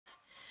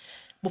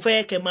mo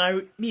fẹ́ kẹ́ máa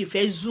mi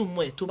fẹ́ zoom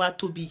ẹ̀ tó bá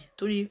tóbi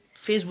torí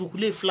Facebook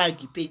lè flag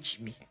page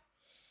mi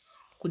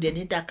kò dẹ̀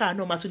ní dáká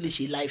náà má tún lè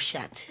ṣe live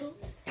chat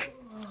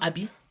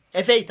àbí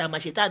ẹ fẹ́ ìta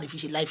máa ṣe tá à ní fi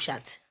ṣe live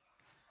chat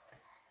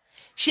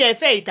ṣé ẹ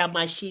fẹ́ ìta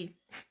máa ṣe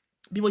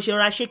bí mo ṣe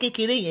rọra ṣe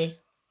kékeré yẹn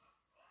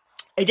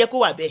ẹ jẹ́ kó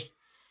wà bẹ́ẹ̀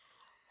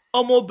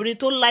ọmọ obìnrin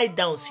tó lie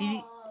down sí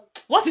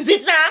what is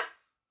it now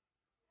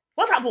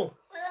what happen.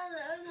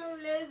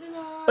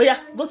 Oh yeah,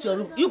 go to your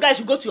room. You guys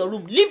should go to your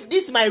room. Leave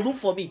this my room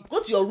for me.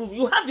 Go to your room.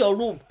 You have your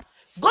room.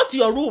 Go to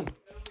your room.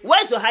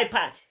 Where's your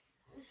iPad?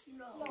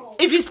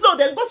 If it's slow,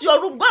 then go to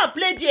your room. Go and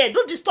play there.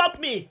 Don't disturb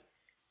me.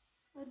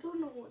 I don't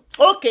know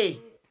what. Okay.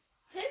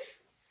 Fish?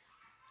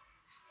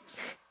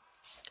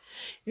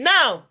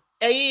 Now,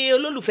 ẹ̀yin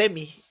olólùfẹ́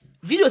mi,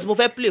 video tí mo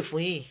fẹ́ play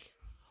fún yín.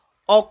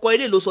 Ọkọ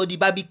ilé ló sọ di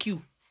barbecue.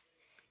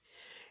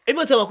 Èmi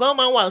ò tẹ́ mọ̀ pé wọ́n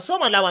máa ń wà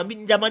sọ́mà làwọn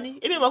ní Germany.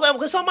 Èmi mọ̀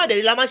pé sọ́mà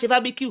dẹ̀rẹ̀ la máa ń ṣe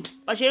barbecue.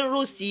 Bá ṣe ń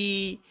roast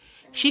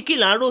chicken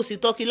là ń roast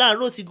turkey là ń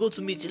roast goat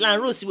meat là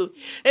ń roast.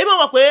 Èmi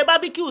mọ̀ pé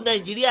barbecue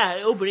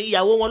Nàìjíríà obìnrin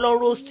ìyàwó wọn ló ń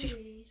roast.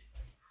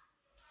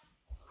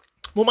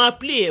 Mo máa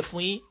play ẹ̀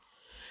fún yín.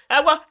 Ẹ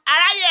gbọ́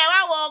aráyé ẹ wá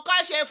wo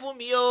nǹkan ṣe fún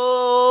mi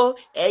o.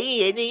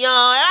 Ẹ̀yin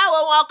ènìyàn ẹ wá wo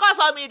wọn kọ́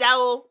sọ mi dá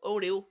o.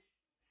 Òun rèé o.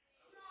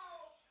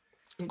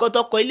 Nǹkan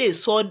tọkọ ilé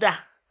sọ́dà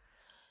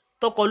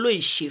tọkọ ló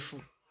ìṣe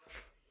fún.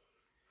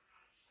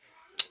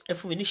 Ẹ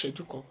fún mi ní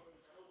ìṣẹ́jú kan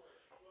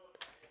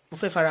mo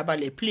fẹ́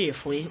farabalẹ̀ play ẹ̀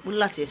fún yín mo ní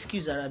láti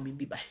excuse ara mi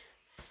bíbá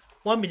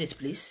 1 minute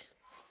please.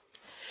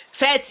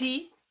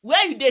 Fẹ́tí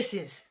where you dey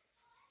since?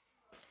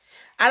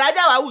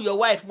 Alájà wà wù your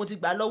wife mo ti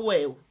gbà lọ́wọ́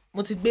ẹ̀ o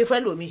mo ti gbé fẹ́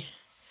lómi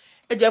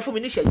ẹ jọ̀ọ́ ẹ fún mi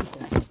ní ìṣẹ́jú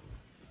kan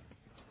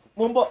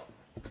mo ń bọ̀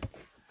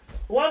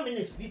 1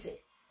 minute please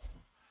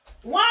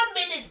 1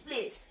 minute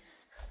please.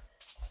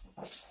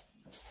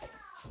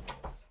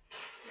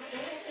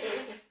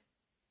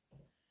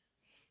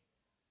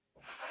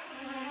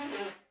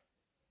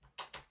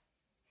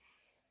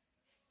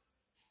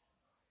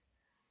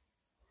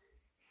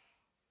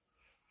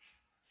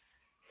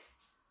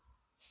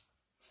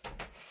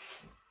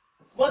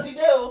 Mo ti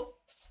dé o.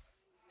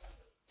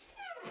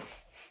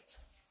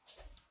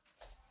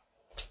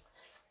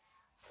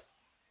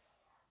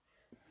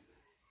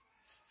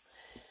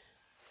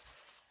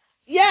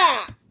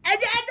 Yeah, ẹ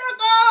jẹ́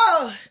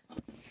jókòó.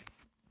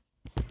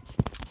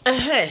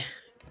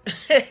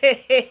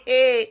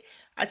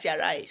 A ti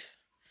arrive.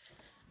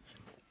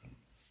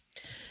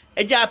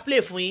 Ẹ jẹ́ a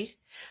play fún yín.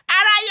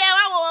 Aráyé ẹ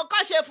wá wo wọn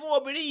kọ́ ṣe fún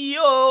obìnrin yìí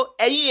o.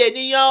 Ẹ̀yin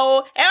ènìyàn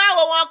o. Ẹ wá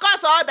wo wọn kọ́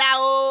sọ́ọ̀dà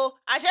o.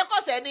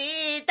 Àṣekọ̀sẹ̀ ní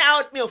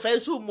táwọn mi ò fẹ́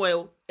súnmọ́ ẹ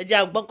o. Ẹ jẹ́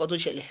a gbọ́ nǹkan tó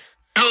ṣẹlẹ̀.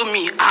 Blow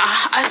me.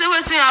 I say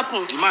wetin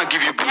happen. The man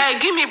give you blow.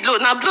 Give me blow.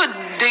 Now blow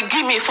they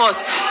give me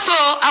first. So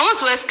I want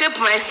to escape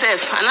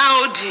myself and I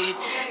hold the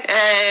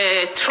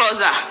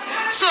trouser.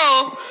 So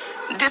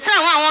the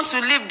time when I want to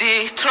leave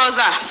the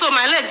trouser, so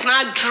my leg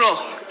now draw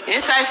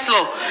inside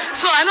floor.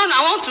 So I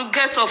want to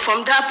get up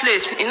from that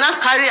place. He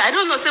not carry. I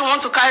don't know. Say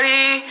want to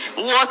carry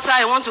water.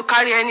 I want to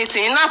carry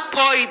anything. He not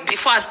pour it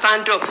before I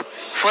stand up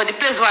for the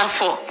place where I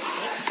fall.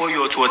 Pour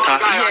you hot water.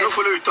 Yes. I don't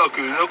follow you talk.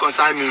 You no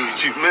concern me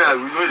with you. May I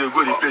know they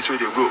go the place where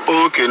they go.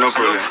 Okay, no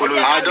problem.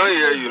 I don't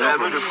hear you. I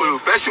know they follow.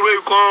 Person where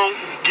you come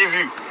give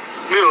you.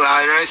 Me or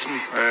arrest me.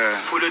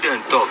 Follow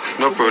them talk.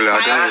 No problem.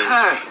 I don't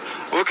hear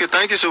you. Okay,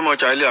 thank you so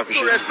much. I really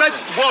appreciate it. Respect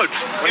word.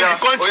 Oh yeah,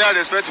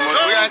 respect word.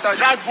 Oh yeah, enter.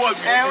 That word.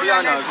 Oh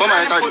yeah, now come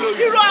and enter.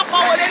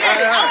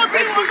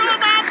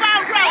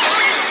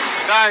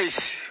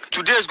 Guys,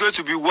 today is going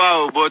to be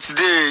wow, but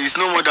today is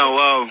no more than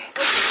wow.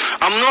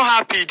 I'm not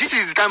happy. This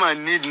is the time I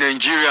need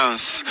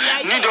Nigerians,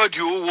 need all the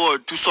whole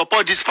world to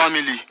support this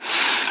family.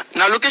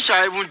 Now, location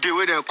I even day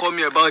where they call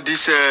me about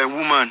this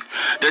woman.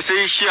 They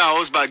say she and her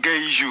husband get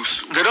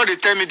issues. They don't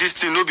tell me this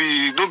thing. No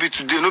be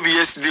today, no be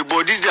yesterday.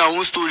 But this their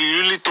own story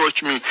really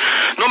touched me.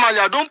 Normally,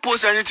 I don't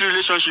post anything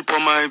relationship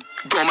on my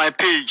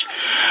page.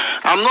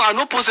 I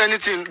don't post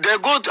anything. They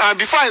go and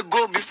before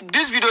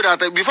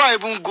I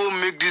even go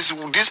make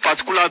this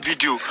particular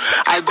video,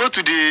 I go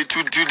to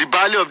the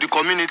valley of the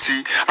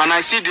community and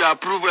I see the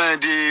approve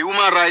the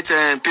human rights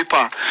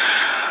paper.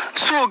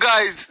 So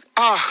guys.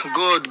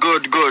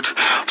 God.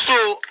 So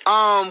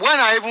when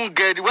I even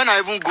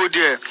go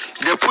there,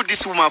 they put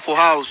this woman for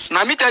house.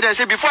 Now me tell them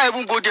say before I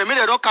even go there, me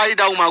they don't carry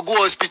that woman go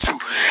hospital.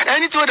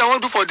 Anything they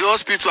want to do for the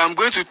hospital, I'm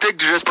going to take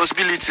the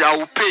responsibility. I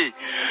will pay.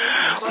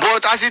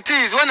 But as it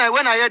is, when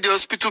I hear the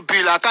hospital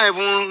bill, I can't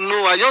even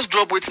know. I just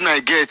drop what I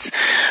get.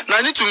 Now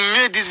I need to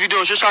make this video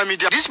on social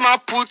media. This man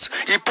poured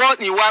his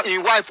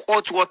wife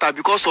hot water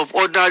because of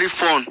ordinary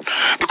fun,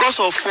 because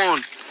of fun.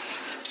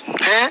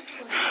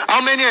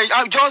 How many?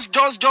 Just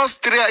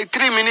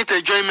 3 minute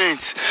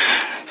enjoyment.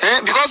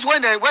 Because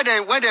when they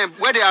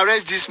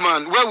arrest this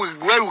man, where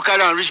we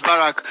carry and reach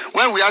barrack,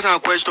 when we ask him a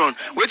question,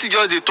 wait till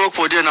just they talk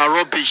for them and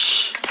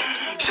rubbish.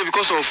 Say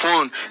because of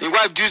fun. His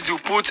wife used to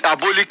put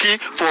aboliki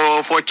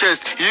for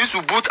chest. He used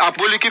to put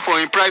aboliki for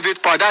him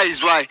private part. That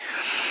is why.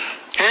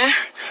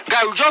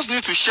 Guy, we just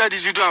need to share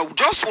this video and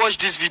just watch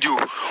this video.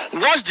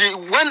 Watch the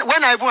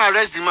when I even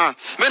arrest the man,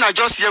 when I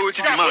just hear what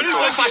the man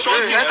talk.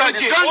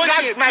 Don't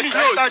drag my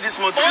clothes.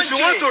 If you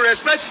want to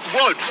respect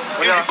word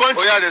in the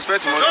country,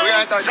 respect word.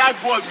 drag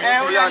word.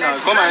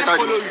 Come and enter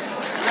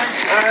the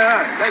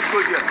Let's go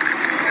there.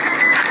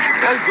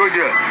 Let's go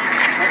there.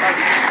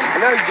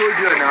 Let's go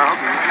there now.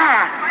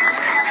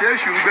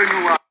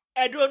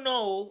 I don't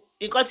know.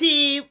 Nǹkan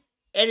tí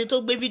ẹni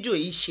tó gbé fídíò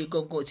yìí ṣe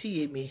gangan tí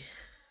yé mi.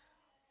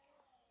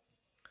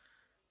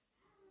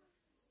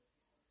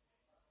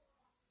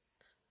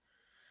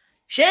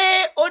 Ṣé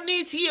ó ní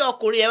tí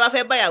ọkùnrin ẹ bá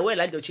fẹ́ báyàwó ẹ̀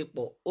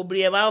lájọṣepọ̀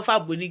obìnrin ẹ máa ń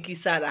fàbò ní kí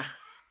sára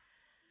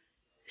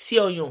sí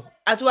ọyàn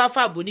àti wá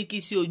fàbò ní kí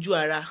sí ojú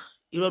ara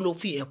irọ́ ló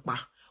fi ẹ̀ pa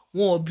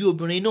wọn ò bí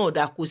obìnrin náà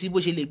dà kó sí bó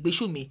ṣe lè gbé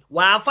ṣùmí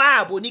wàá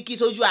fàbò ní kí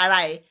sójú ara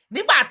ẹ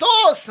nígbà tó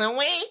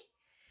sànwín.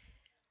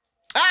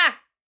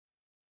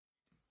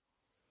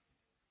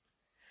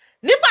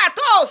 Nígbà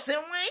tó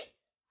sànwín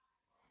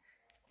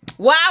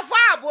wàá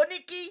fàbò ní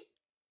kí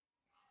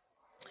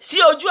sí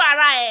ojú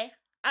ara ẹ.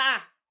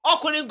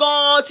 Ọkùnrin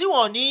gan tí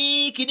wọ́n ní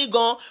kíní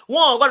gan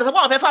wọn ò gbọ́dọ̀ sọ pé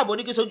àwọn fẹ́ fàbò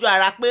ní kí sójú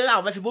ara pé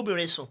àwọn fẹ́ fi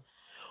bóbìnrin sùn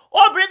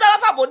obìnrin tó bá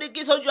fàbò ní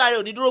kí sójú ara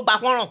ò ní dúró gba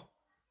pọ́nrán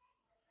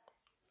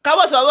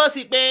káwọ́ sọ wọ́n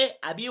sí pé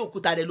àbí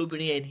òkúta rẹ̀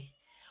lóbìnrin yẹn ni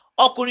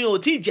ọkùnrin ò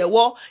tí ì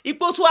jẹ́wọ́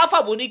ipò tó wá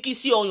fàbò ní kí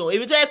sí ọyàn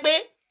èmi tó yẹ pé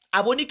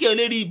àbò ní kí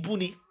eléri ibú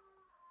ni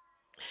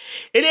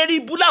eléri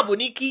ibú làbò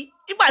ní kí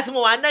nígbà tí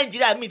mo wà ní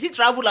Nàìjíríà mi ti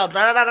travel out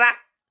rárá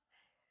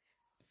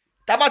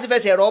tábà ti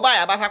fẹsẹ̀ rọ́ báyìí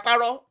àbá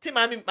fapárọ́ tí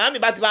màmí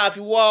bá ti bá fi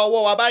wọ́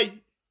ọwọ́ wa báyìí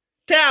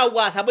tẹ́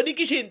àwọ̀ àsàbò ní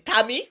kí ṣe ń ta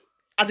mí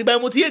àtìgbà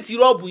mo ti yé ti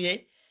rọ́ọ̀bù yẹn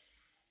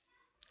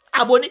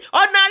àbò ní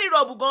ordinary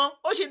rọ́ọ̀bù gan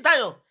ó ṣe ń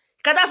tàyàn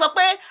kátà sọ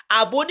pé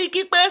àbò ní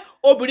kí pé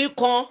obìnrin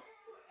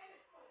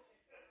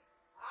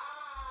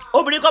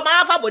kan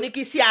máa fàbò ní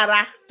kí sí ara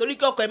torí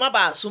kí ọkọ ẹ̀ má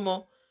bàa súnmọ́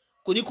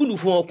kò ní kùlù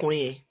fún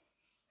ọkùnrin yẹn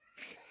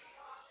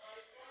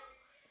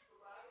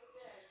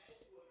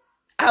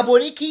àbò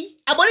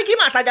ní kí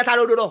máa tajà ta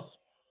lódò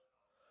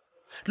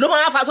ló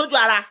máa fa sójú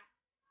ara.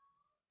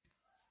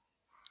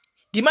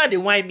 The man dey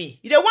whine me.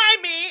 He dey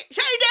whine me.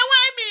 Ṣé he dey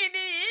whine me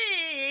ni?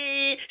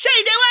 Ṣé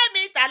he dey whine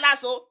me ta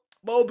láso?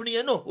 Bọ́ obìnrin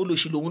yẹn náà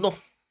olòṣì lòun náà.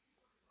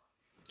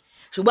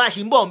 Ṣùgbọ́n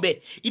àṣì ń bọ̀ ńbẹ̀.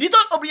 Ìdí tó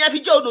obìnrin yẹn fi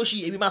jẹ́ olòṣì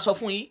èmi máa sọ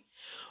fún yín.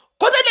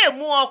 Kó tó lè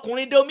mú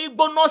ọkùnrin domi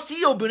gbóná sí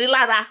obìnrin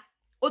lára.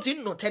 Ó ti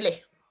ń nà tẹ́lẹ̀.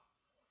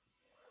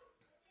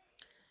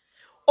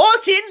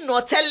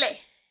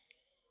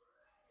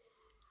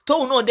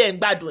 Tóun náà dẹ̀ ń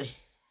gbádùn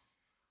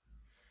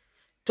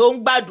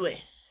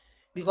ẹ̀.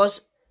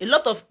 Because a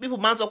lot of people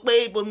máa ń sọ pé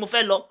ibo ni mo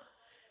fẹ́ lọ.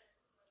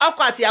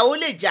 Ọkọ àti ìyàwó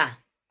lè jà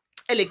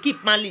ẹ lè keep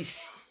malice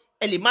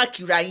ẹ lè má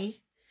kíra yín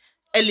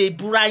ẹ lè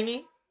búra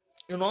yín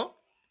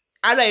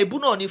ara ìbú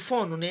náà ni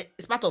fọ́ọ̀nù ni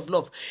it's part of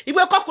love.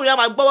 Ìgbẹ́ kọkùnrin á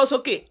máa gbọ́wọ́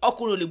sókè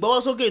ọkùnrin ò lè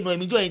gbọ́wọ́ sókè inú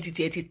ẹ̀mí ìjọ yẹn ti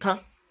tiẹ̀ ti tán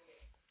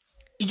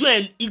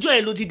ìjọ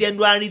yẹn ló ti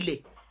dẹnu arinlẹ̀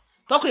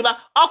tọkùnrin bá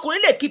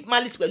ọkùnrin lè keep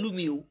malice pẹ̀lú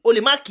mi o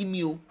lè má kí mi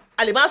o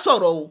a lè má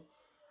sọ̀rọ̀ o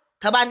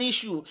tábà ní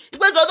issue o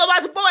ìgbẹ́ tó bá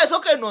ti gbọ́wọ́ ẹ̀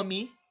sókè nà mí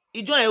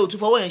ìjọ yẹn ò tún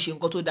fọwọ́ yẹn ṣe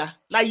nǹkan tó dáa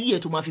láyé ẹ̀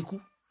tó máa fi kú.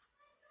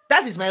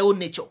 That is my own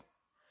nature.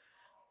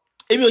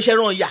 Èmi ò ṣe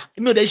ẹran ọ̀yà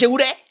èmi ò dẹ̀ ṣe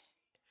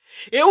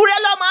ewúrẹ́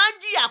ló máa ń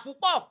jìyà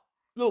púpọ̀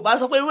Yorùbá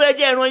sọ pé ewúrẹ́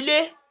jẹ́ ẹran ilé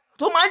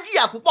tó máa ń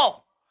jìyà púpọ̀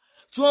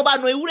tí wọ́n bá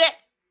na ewúrẹ́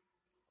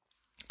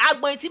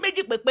agbọ̀n etí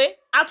méjì pépé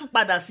á tún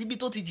padà síbi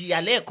tó ti jìyà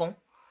lẹ́ẹ̀kan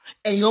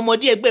ẹ̀yin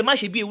ọmọdé ẹgbẹ́ má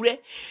ṣe bí ewúrẹ́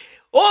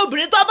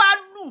obìnrin tó bá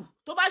lù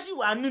tó bá sì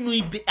wà nínú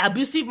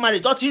abusive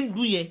marriage tó ti ń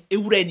lù yẹn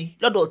ewúrẹ́ ni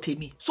lọ́dọ̀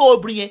tèmi so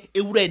obìnrin yẹn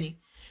ewúrẹ́ ni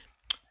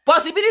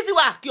possibility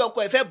wà kí ọkọ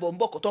ẹ̀ fẹ́ bọ̀ ń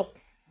bọ̀ kọ́tọ́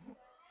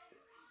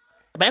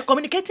am I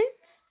communicating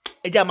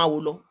ẹ jẹ́ àmà wò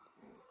lọ.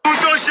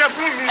 tó ṣe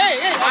fún mi.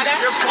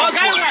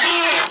 ọ̀gá ìwà.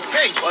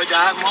 ọjà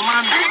mo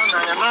máa ń bí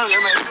ọ̀nà ẹ̀ máa ń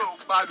rẹ̀ tó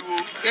pariwo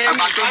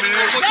àbàtọ́ mi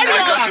ẹjọ́ tó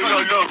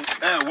lọ́ọ́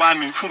ẹ̀ wá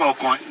mi fún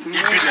ọkàn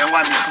ibi lẹ̀ wá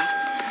mi fún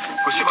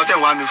kò sí kọ́tẹ́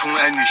wá mi fún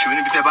ẹni ìṣó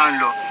níbi tẹ́ bá ń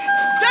lọ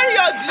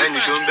ẹni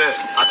ìṣó ń bẹ̀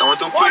àtàwọn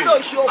tó pè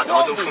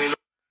àtàwọn tó fún yín lọ.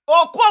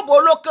 òkú òbò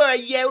olóko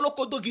ẹyẹ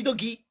olóko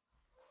dógidógi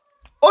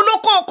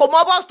olóko kò mọ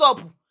bus stop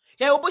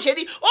ẹ wo bó ṣe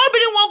rí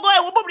obìnrin wọn gan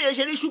ẹ wo bóbìnrin yẹn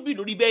ṣe rí ṣúbì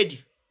lórí bẹ́ẹ̀dì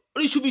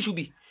orí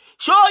ṣúbìṣúbì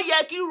ṣó yẹ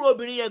kí irú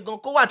obìnrin yẹn gan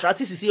kó wà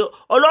trátìsì sí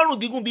ọlọ́run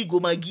gígùn bíi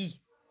gòmàgì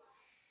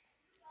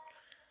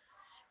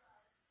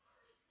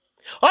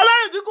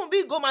ọlọ́run gígùn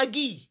bíi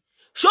gòmàgì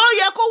ṣó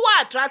yẹ kó wà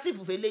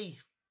attractive fẹ́lẹ́ yìí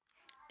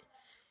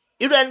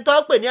irú ẹni tó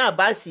pè ní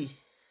Àbáàsì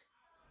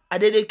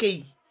Adélékè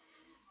yìí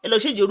ẹ lọ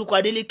ṣèjì orúkọ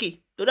Adélékè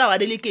torí àwọn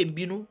Adélékè ń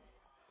bínú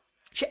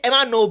ṣé ẹ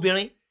máa na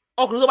obìnrin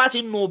ọkùnrin tó bá ti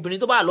na obìnrin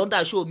tó bá lọ́ndà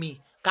ṣó mi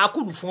ká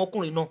kùlù fún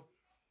ọkùnrin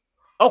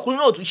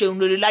náà tún ṣe irun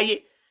rere láyé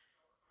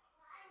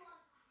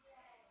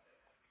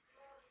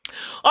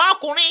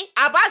ọkùnrin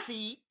Àbáàsì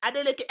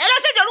Adélékè ẹ lọ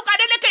ṣèjì orúkọ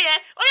Adélékè yẹn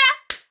ó yá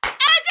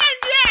ẹ jẹ́ ń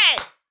díẹ̀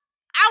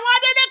àwọn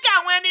Adélékè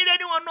àwọn ẹni rẹ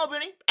ni wọn ná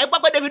obìnrin ẹ gbọ́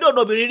pé Davido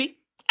ná obìnrin rí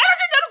ẹ lọ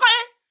ṣèjì orúkọ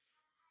yẹn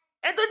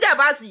ẹ tó jẹ́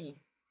Àbáàsì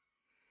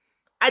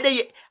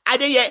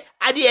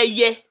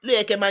Adéyẹyẹ ló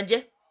yẹ kẹ́ máa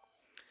jẹ́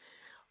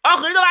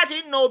ọkùnrin tó bá ti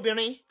ń na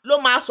obìnrin ló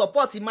máa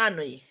support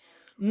mánu yìí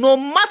no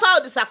matter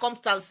the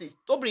circumstances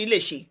tóbìnrin lè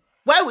ṣe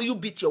why will you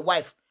beat your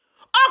wife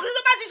ọkùnrin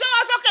tó bá ti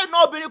ṣọwọ́ sókè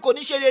náà obìnrin kò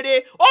ní ṣe rere,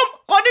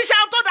 kò ní ṣe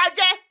àwọn tó dáa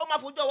jẹ́, ó máa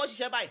fojú ọwọ́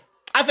ṣiṣẹ́ báyìí,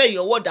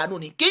 afẹ́yìn ọwọ́ dànù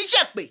ni, kì í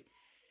ṣe pé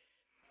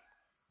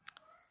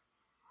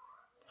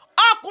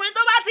ọkùnrin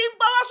tó bá ti ń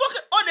gbọ́wọ́ sókè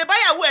ó lè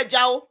báyàwó ẹ̀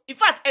jà o. In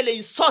fact ẹ lè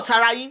insult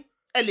ara yín,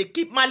 ẹ lè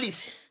keep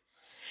malice,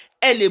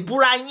 ẹ lè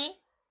búra yín,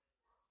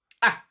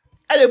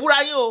 ẹ lè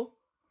búra yín o.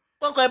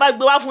 Tọkọ ẹ bá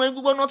gbé wá fún ẹ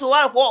gbígbóná tó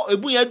wá pọ̀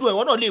èbú yẹn dùn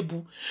ẹ̀wọ̀n náà lè bu,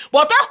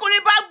 bọ̀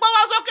tọkùnrin bá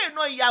gbọ́wọ́ sókè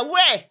náà ìyàwó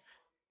ẹ̀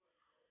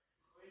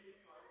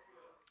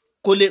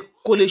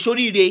kò lè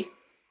ṣoríire.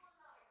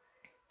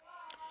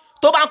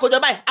 Tó bá ń kọjọ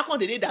báyìí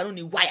akọ̀ǹdédé dànù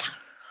ní wáyà,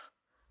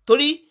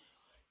 torí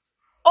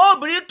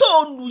obìnrin tó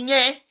lù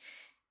yẹn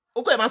ó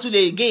kọ́ ẹ̀ máa tún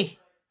lè gain.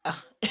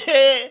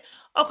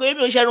 Ọkùnrin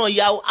mi ò ṣe ẹran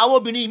ọ̀yà o, àwọn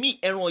obìnrin mi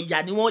ẹran ọ̀yà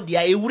ni wọ́n di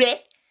ewúrẹ́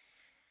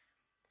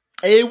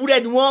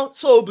ni wọ́n.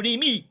 So obìnrin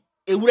mi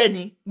ewúrẹ́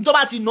ni, tó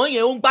bá ti nà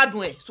yẹn ó ń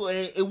gbádùn ẹ̀, so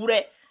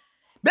ewúrẹ́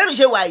bẹ́ẹ̀ mi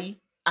ṣe wà yìí.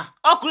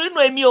 Ọkùnrin nù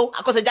èmi o,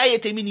 àkọsẹ̀jáyé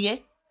tèmi nìyẹn,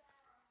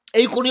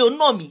 èyí kò ní o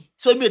nà mí,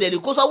 so èmi ò dẹ̀ lè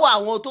kó sọ́wọ́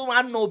àwọn tó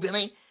máa ń nà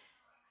obìnrin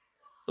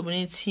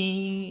tí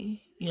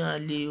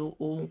yàn lè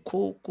òun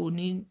kò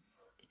ní.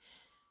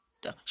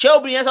 Ṣé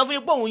obìnrin yẹn sọ fún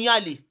yín pé òun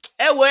yàn lè?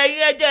 Ẹ wo ẹ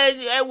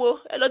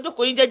lọ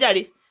jókòó yín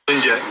jẹ́jàre.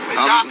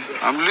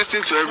 I'm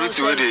listening to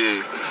everything where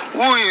they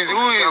who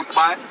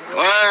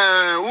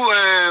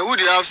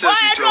they have sex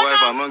with your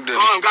wife among them.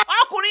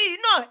 Ọkùnrin yìí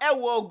náà ẹ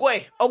wo ọgọ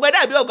ẹ̀, ọgbẹ́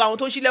dàbí ọgọ àwọn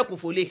tó ń ṣílẹ̀kùn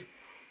fólè.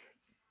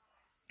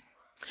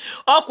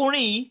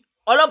 Ọkùnrin yìí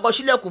ọlọ́gọ̀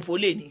ṣílẹ̀kùn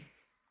fólè ni.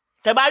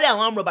 Tẹ́ bá rí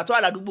àwọn amúrọ̀bà tó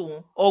wà ládùúgbò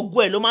wọn, ọgọ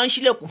ẹ̀ ló máa ń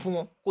ṣílẹ̀kùn fún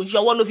wọn, kò ṣe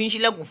ọwọ́ ló fi ń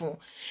ṣílẹ̀kùn fún wọn.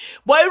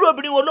 Bọ́ irú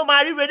obìnrin wo ló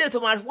máa rí rédíò tó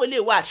máa fún ilé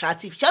wa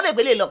attractive? Ṣé lè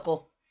gbélé lọ́kọ?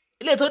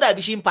 Ilé tó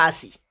dàbí ṣí ń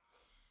paasi.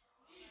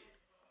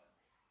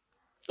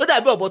 Ó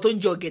dàbí ọ̀bọ tó ń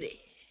jẹ ọ̀gẹ̀dẹ̀.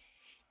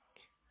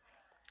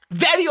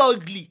 Very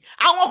ugly.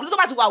 Àwọn ọkùnrin tó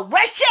bá ti wà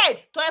wretched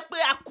tó yẹ pé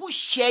a kú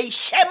ṣe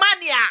iṣẹ́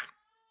mania.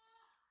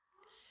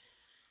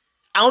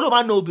 Àwọn ló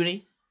máa ń na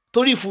obìnrin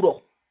torí ìfurọ̀.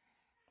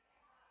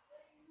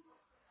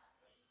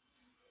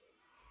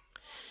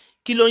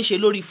 Kí ló ń ṣe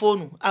lórí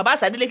fóònù?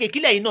 Abbas Adeleke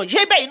kílẹ̀ yìí náà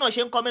ṣé bẹ́ẹ̀ yìí náà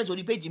ṣe ń comment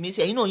orí péjì mi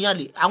sí ẹ̀yin náà yàn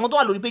lè. Àwọn tó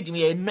wà lórí péjì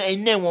mi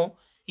ẹ̀nẹ́ wọn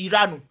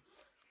ìranù.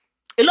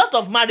 A lot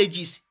of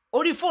marriages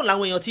orí fóònù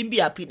làwọn èèyàn ti ń be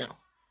happy now.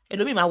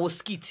 Ẹlòmíì máa wo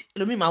skit,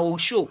 ẹlòmíì máa wo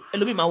show,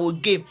 ẹlòmíì máa wo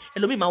game,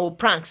 ẹlòmíì máa wo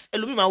pranks,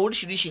 ẹlòmíì máa wo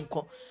oríṣiríṣi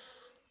nǹkan.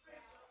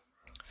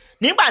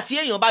 Nígbà tí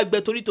èèyàn bá gbẹ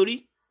torítorí,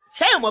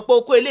 ṣé èèyàn mọ̀ pé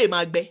okó eléyìí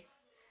máa gbẹ?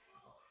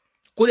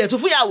 Kò dẹ̀ tún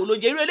fún ìyàwó ló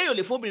jẹ irú eléyìí ò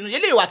lè fún obìnrin ló jẹ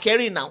eléyìí wà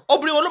kẹrin náà.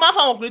 Obìnrin wo ló máa ń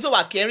fáwọn ọkùnrin tó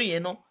wà kẹrin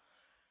yẹn náà?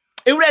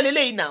 Ewúrẹ́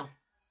leléyìí náà.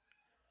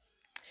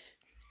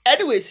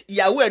 Anyways,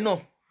 ìyàwó ẹ̀ náà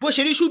bó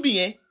ṣe rí ṣúbì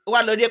yẹn ó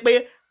wá lọ dé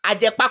pé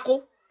àjẹ pákó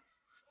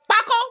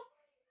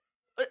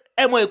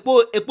ẹ mọ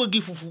epo igi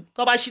fùfú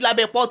tó bá ṣí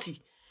lábẹ́ pọ́ọ̀tì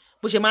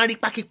bó ṣe máa ń rí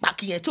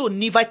pákípákí yẹn tó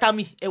ní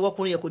vitamin, ẹ wọ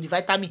ọkùnrin yẹn kò ní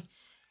vitamin.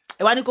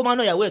 Ẹ wá ní kó máa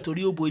ná ìyàwó ẹ̀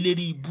torí òbò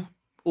eléri ibú,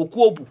 òkú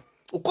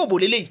òbò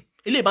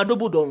eléyìí máa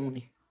dóbò dọ̀rùn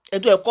ni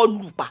ẹ̀tọ́ ẹ̀kọ́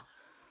lù pa.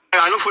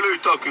 I no follow you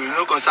talk, you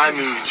no concern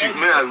me with you.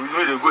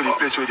 May they go the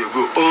place where they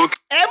go.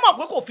 Ẹ mọ̀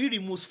pé kò fi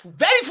remorseful,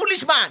 very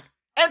foolish man.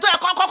 Ẹ̀tọ́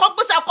ẹ̀kọ́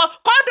gbèsè ọkọ̀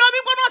kọ́ńdọ̀ omi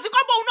gbóná sí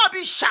kọ́ńbọ̀ òun náà bí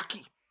ṣàkì.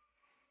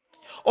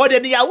 Ọ̀dẹ̀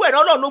níyàwó ẹ̀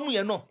náà ló mú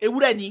yẹn náà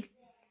ewúrẹ́ ni.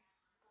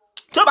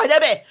 Tó bá jẹ́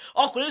bẹ́ẹ̀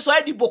ọkùnrin sọ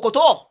ẹ́ di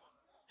bòkòtò.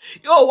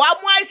 Yóò wá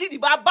mú àìsídì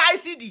bá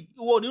àìsídì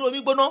ìwọ ní omi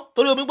gbóná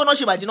torí omi gbóná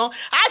ṣe bàjẹ́ náà.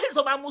 Àìsídì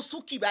tó máa mú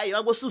súkì báyìí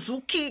máa gbó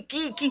súkì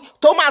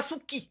tó máa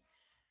súkì.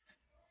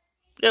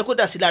 Lẹ́yìn kó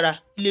dà sí lára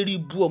ilé rí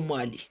ibú ọmọ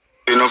àlè.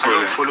 No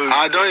problem.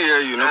 I don't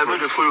hear you. I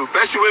don't follow.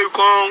 Person where you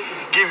come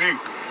give you,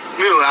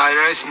 me or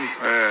arrest me.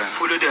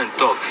 Follow them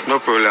talk. No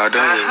problem. I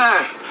don't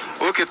hear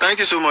you. Okay, thank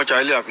you so much. I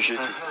really appreciate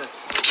it.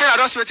 Sure, I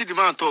don't sweat the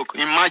man talk.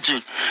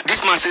 Imagine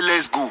this man say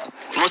let's go,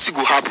 nothing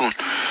go happen.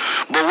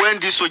 But when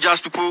these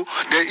soldiers people,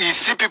 you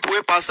see people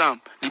wey pass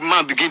am, the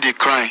man begin dey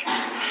cry.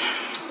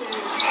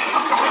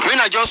 When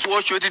I just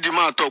watch wetin the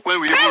man talk when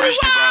we even reach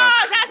the bar.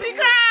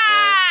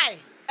 Cry.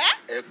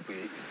 Ẹ pé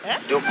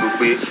jókòó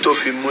pé tó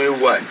fi mú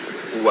ìwà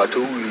tó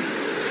wù yìí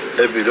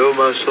ẹbí ló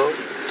máa sọ.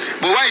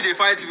 But why they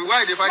fight?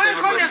 Why they fight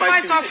everybody?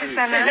 Fight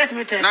officer, let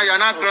me tell you. Now you're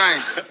not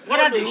crying. What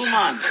are the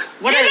woman?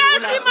 What are Ilé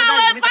the sí máa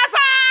wọ pásá.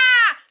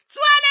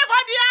 Túwálé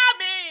for the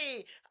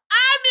army.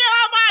 Army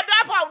ọmọ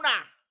àdáfọ̀ ọ̀nà.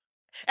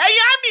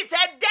 Ẹ̀yin army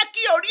tẹ dẹ́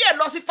kí orí ẹ̀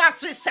lọ sí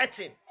factory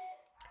setting.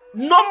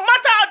 No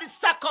matter how the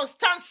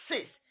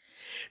circumstances,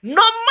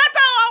 no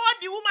matter what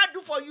the woman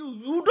do for you,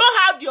 you don't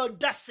have the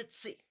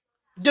audacity,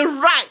 the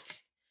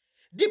right,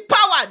 the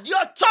power, the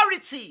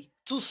authority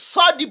to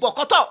saw the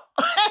bokoto.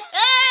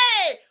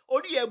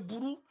 Orí ẹ̀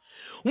burú.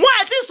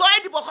 Wọ́n ti sọ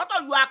ẹ́ di bokoto,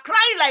 you are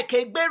crying like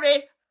a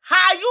gbére.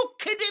 Are you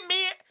kidding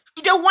me?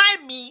 You dey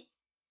whine me?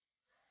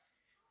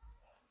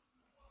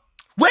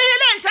 Wẹ́rẹ́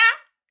lè ṣá?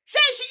 Ṣé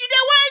you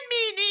dey whine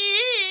me ni?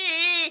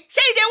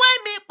 Ṣé you dey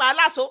whine me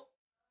pàlásọ?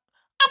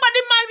 Ọgbàdì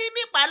máa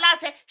mi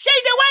pàlásẹ. Ṣé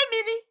you dey whine me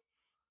ni?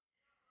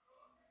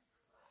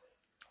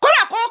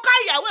 Kódà kó ká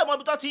ìyàwó ẹ̀ mọ́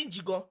bí tó ti ń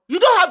jì gan. You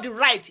don't have the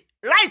right.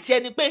 Right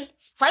ẹni pé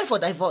file for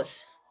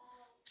divorce.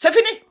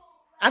 Stephanie,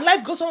 and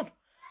life goes on.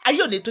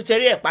 Ayé ò ní tó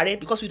tẹ̀rí ẹ̀ parẹ́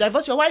because you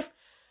divorce your wife.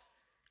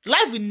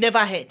 Life will never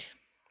end.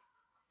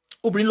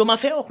 Obìnrin ló máa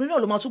fẹ́, ọkùnrin náà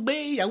ló máa tún gbé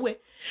ìyàwó ẹ̀.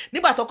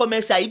 Nígbà tọkọ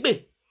mẹ́sì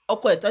àìgbè,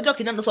 ọkọ ẹ̀ tọ́jọ́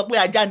kìíní ló sọ pé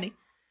ajá ni.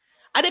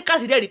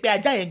 Adékàsí dẹ̀ rí pé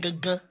ajá yẹn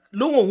gangan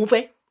lóhùn òun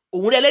fẹ́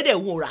òun rí ẹlẹ́dẹ̀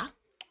òun ò rà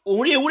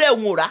òun rí ewúrẹ́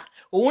òun ò rà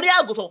òun rí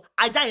àgùntàn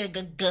ajá yẹn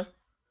gangan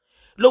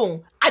lóhùn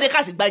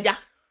Adékàsí gbájá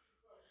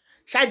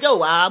ṣáájá ò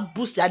wá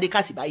boost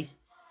Adékàsí báyìí.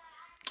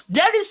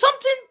 There is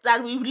something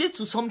that will lead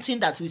to something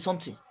that will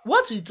something.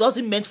 What it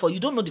doesn't meant for you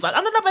don't know the value.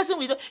 Another person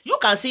will, you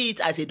can see it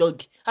as a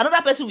dog.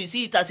 Another person will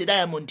see it as a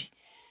diamond.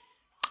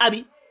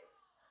 Abi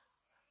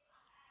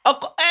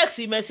ọkọ ex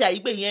Mercy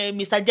Aigbe yẹn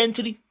Mr.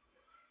 Gentry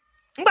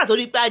nígbà tó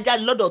rí pé ajá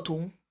ni lọ́dọ̀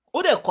tòun ó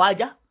dẹ̀ kọ́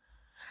ajá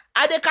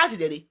Adékàsí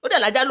dẹ̀rẹ̀ ó dẹ̀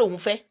lájá lòun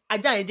fẹ́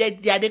ajá yẹn jẹ́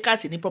di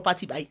Adékàsí ní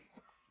property báyìí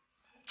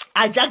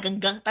ajá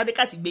gangan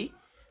tádékàsí gbé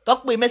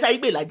tọ́pẹ́ Mercy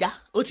Aigbe lájá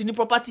ó ti ní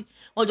property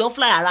wọ́n jọ ń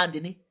fly around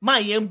ni máa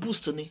yẹn ń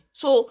boost ni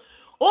so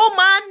ó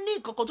máa ń ní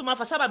kankan tó máa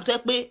fa sábàbí tó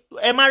yẹ pé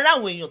ẹ máa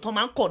ráwọn èèyàn tó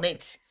máa ń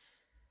connect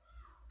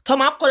tó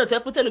yẹ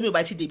pé tẹ́lómi ò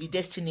bá ti dèbí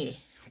destiny ẹ̀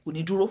kò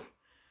ní dúró.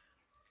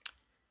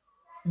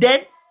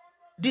 Then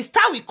the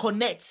star will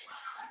connect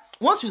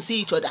once you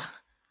see each other,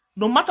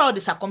 no matter all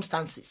the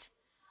circumstances.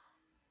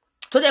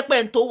 So that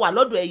when to wa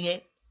lọ́dọ̀ ẹ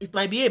yẹn, it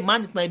might be a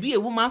man, it might be a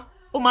woman.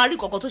 Ó máa rí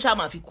kankan tó ṣá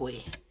máa fi kọ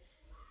ẹ.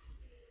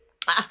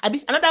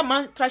 Àbí another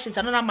man trash is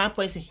another man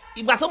poison.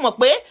 Ìgbà tó mọ̀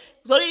pé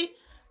torí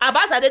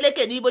Abbas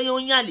Adeleke ní bóyá ó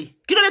ń yàlè.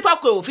 Kí ló dé tó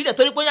kọ òfin dẹ̀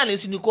torí pé ó yàlè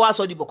sí ni kó wá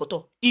sọ di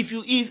bọ̀kọ̀tọ̀. If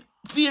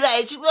fi ra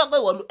ẹ̀ ṣí pé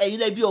ìwọ ẹ̀yin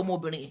lẹ bí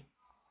ọmọbìnrin.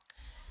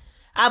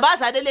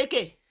 Abbas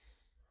Adeleke,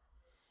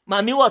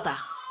 Mami Water.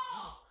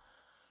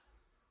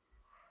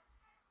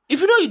 If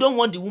you know you don't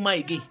want the woman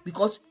again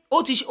because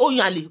ó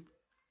yàlè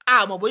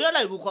àmọ́ bóyá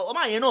la ìwòkọ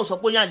ọmọ yẹn náà sọ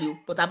pé ó yàlè o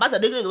but Abbas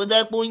Adeleke tó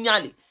jẹ́ pé ó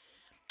yàlè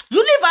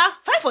you leave her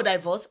fight for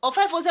divorce or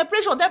fight for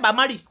separation tẹ́ bá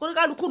marry kó ní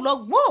kálukú lọ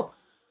gbọ́n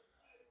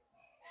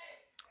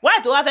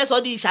wáyé tó wá fẹ́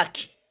sọ di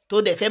ìṣàkì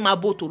tó dẹ̀ fẹ́ máa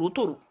bó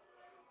tòrótòrò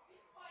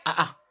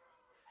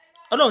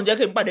Ọlọ́run jẹ́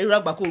kí n pàdé irú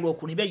àgbà kó irú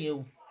ọkùnrin bẹ́ẹ̀ yẹn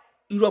o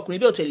irú ọkùnrin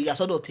bẹ́ẹ̀ ò tẹ̀lé ìyá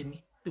sọ́dọ̀ tèmi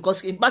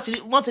because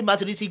wọ́n ti bá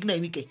ti rí signal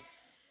wíkẹ̀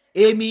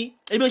èmi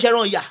ò ṣe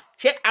ràn ìyà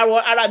ṣé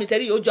ara mi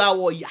tẹ̀lé yóò jọ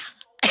àwọ̀ ìyà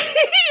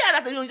ara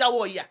tẹ̀lé yóò jọ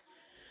àwọ̀ ìyà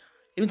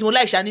èmi tí mo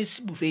láì ṣá ní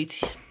bùfẹ́ẹ̀tì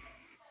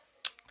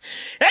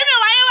èmi ò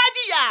wáyé wá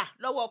jìyà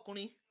lọ́wọ́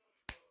ọkùnrin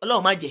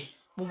Ọlọ́run má jẹ́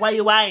mo wáyé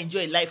wá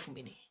enjoy life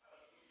mi ni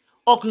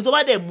ọkùnrin tó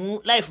bá dẹ̀ mú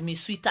life mi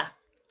sweeter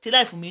tí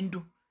life mi ń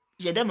dùn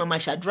ìṣẹ̀dá máa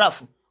ṣàdúrà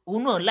fún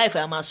òun náà life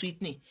á máa sweet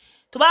ni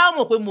tó bá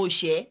mọ̀ pé mo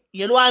ṣẹ̀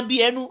ìyẹn ló wá ń bí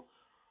ẹnu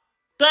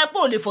tó yẹ pé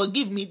ò lè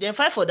forgive me then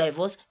fight for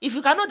divorce if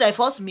you cannot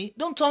divorce me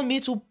don't turn me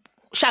to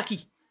Shaki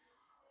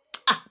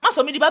má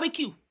sọ mi di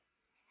barbecue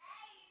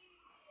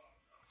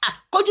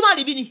kójú má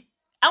rí bí ni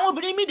àwọn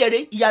obìnrin mi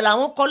dẹ̀rẹ̀ ìyà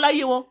làwọn kọ́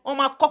láyé wọn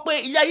máa kọ́ pé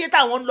ilé ayé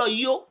táwọn ń lọ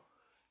yìí ó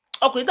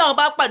ọkùnrin táwọn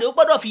bá pàdé ó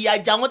gbọ́dọ̀ fi ìyà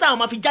jà wọn táwọn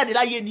máa fi jáde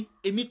láyé ni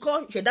èmi kọ́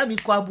ìṣẹ̀dá mi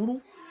kọ aburú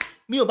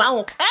mi ò bá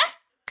wọn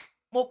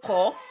mo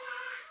kọ́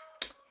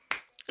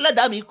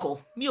ẹlẹ́dàá mi kọ́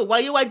mi ò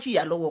wáyé wá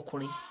jìyà lọ́wọ́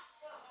ọkùnrin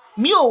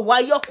mi ò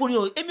wáyé ọkùnrin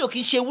o èmi ò kì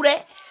í ṣe ewúrẹ́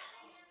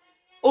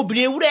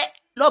obìnrin ewúrẹ́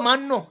lọ́ọ́ máa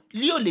ń nà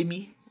lí ò lè mi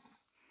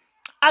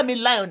I'm a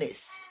lioness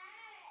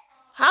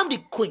I'm the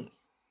queen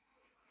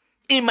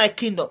in my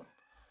kingdom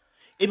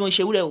èmi ò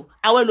ṣe ewúrẹ́ o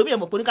àwọn ẹlòmíràn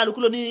mọ̀ pé oníkálukú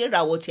ló ní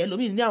ìràwọ̀ tiẹ̀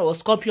ẹlòmíràn ní ìràwọ̀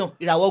scorpion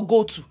ìràwọ̀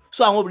goat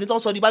so àwọn obìnrin tó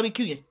ń sọ ní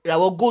barbecue yẹn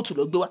ìràwọ̀ goat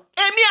ló gbé wá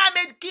èmi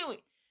ahmed king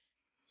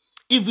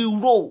if you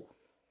roll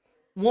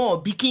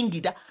wọn bí king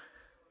dá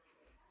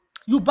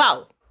you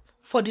bow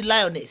for the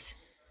lioness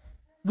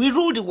we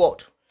rule the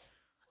world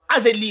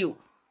as a leo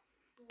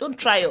don't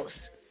try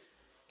us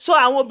so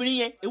àwọn obìnrin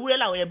yẹn ewúrẹ́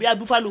làwọn yẹn bí i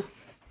buffalo.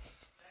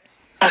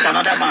 That's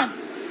another man.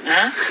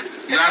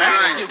 You are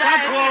blind. You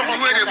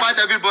where they fight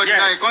everybody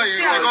now. You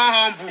can't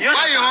humble.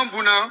 Why you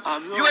humble now?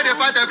 You where they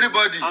fight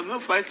everybody. I'm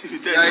not fighting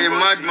with You are a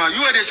madman.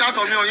 You where they shout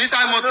on me on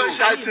inside motor.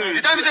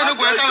 The time you say no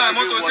go enter my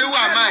motor, say who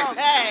am I?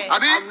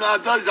 Abi? I'm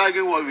not just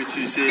dragging what with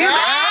you say.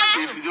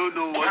 If you don't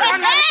know what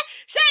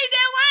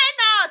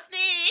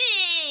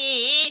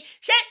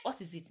What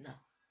is it now?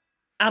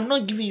 I'm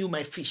not giving you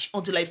my fish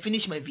until I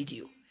finish my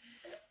video.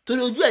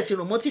 Torí ojú ẹ̀ ti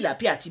rò mọ́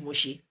tilapia tí mo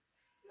ṣe.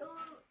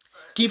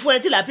 Kì í fún ẹ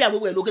tilapia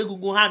gbogbo ẹ̀ lókè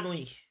gungun hànú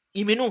yìí.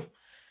 Ìmínú.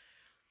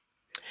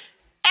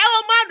 Ẹ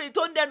wọ́n márùn-ún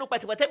tó ń dẹnu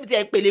pẹ̀tẹ̀pẹ̀tẹ̀ mi ti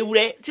ẹ̀ ń pèlè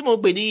ewúrẹ́ tí mo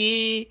gbè ní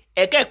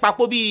ẹ̀kẹ́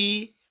ìpapò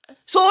bíi.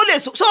 So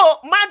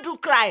man do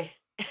cry.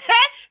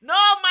 No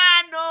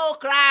man no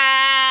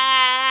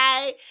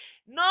cry.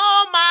 No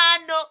man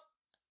no.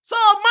 So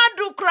man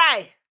do cry.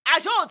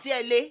 Aṣọ ò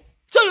tiẹ̀ lé.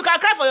 So you can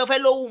cry for your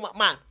fellow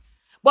man.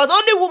 But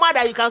only woman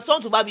that you can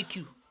turn to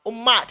barbecue. Oh,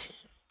 mad.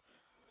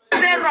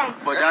 They wrong.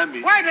 But that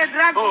means, Why they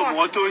drag one?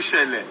 What to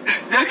ṣẹlẹ̀?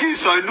 Jẹ́ kí n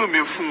sọ inú mi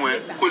fún ẹ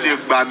kó lè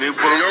gbà mí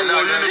gbọ́.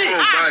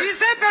 The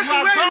same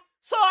person where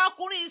So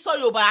ọkùnrin sọ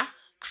Yorùbá.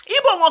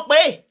 Ibo wọn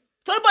pé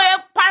torí bóyá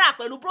para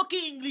pẹ̀lú broken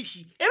English.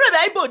 Èmi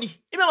ẹ̀bẹ̀ Ibo ni.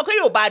 Èmi mọ̀ pé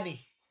Yorùbá ni.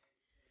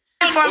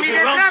 for me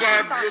they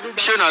drag.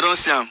 Shey na don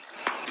see am.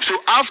 So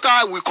after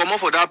we come up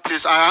for that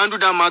place, I handle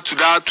that man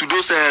to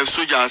those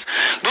soldiers.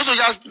 Those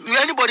soldiers,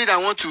 anybody that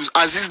want to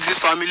assist this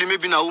family,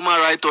 maybe a woman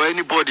right or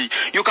anybody,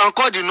 you can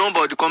call the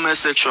number of the comment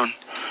section.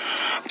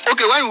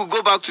 Okay, when we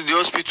go back to the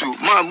hospital,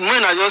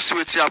 when I just see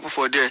what happen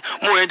for there,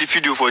 more end the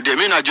video for there.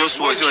 When I just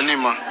what's your name,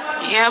 ma?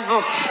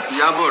 Yabo.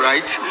 Yabo,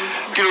 right?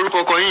 Kí lorúkọ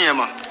ọkọ yín yẹn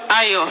ma?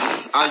 Ayo.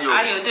 Ayo.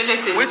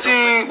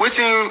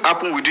 Wetin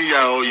happen with you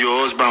or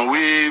your husband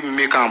wey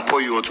make am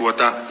pour you hot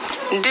water?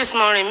 This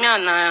morning, me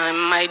and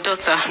my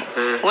daughter,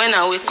 when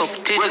I wake up,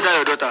 Where's that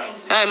your daughter?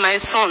 my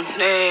son,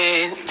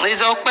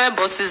 he's okay,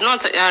 but he's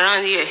not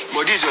around here.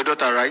 But this is your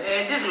daughter, right?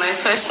 This is my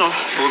first son.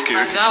 Okay.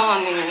 And that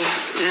one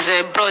is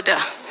a brother.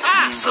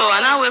 So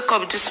and I wake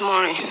up this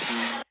morning.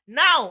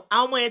 Now,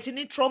 àwọn ọmọ yẹn ti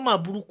ní trauma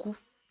burúkú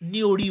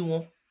ní orí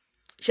wọn.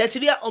 Ṣé ti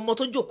rí ọmọ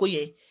tó jókòó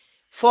yẹn?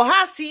 For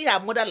her see her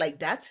mother like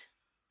that,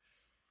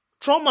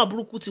 trauma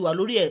burúkú ti wà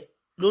lórí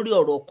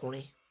ọ̀rọ̀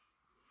ọkùnrin.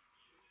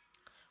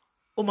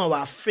 Ó máa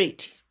wà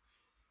afraid.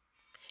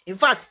 In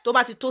fact, tó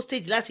bá ti tó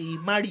stage láti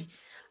marry,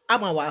 á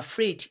máa wà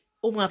afraid.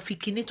 Ó máa fi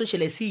kinní tó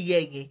ṣẹlẹ̀ sí ìyá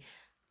yẹn.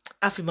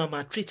 Á fi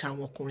máa treat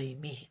àwọn ọkùnrin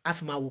mi. Á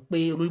fi máa wò pé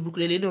olórí burúkú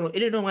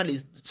eléyìí náà máa lè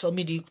sọ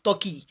mí di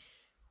turkey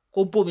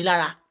kó bó mi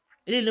lára.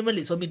 Eléyìí náà máa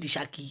lè sọ mí di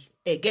ṣaki.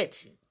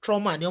 Get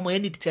trauma ni ọmọ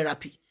yẹn need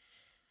therapy.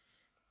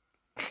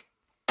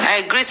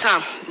 I greet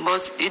him,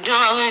 but he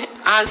don't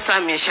answer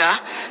me, sha.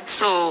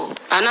 So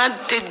and I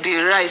take the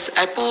rice.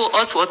 I put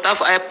hot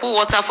water. I put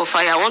water for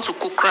fire. I want to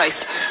cook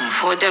rice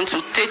for them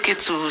to take it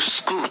to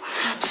school.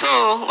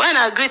 So when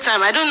I greet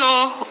him, I don't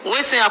know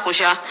what's happen,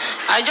 sha.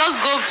 I just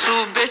go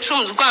to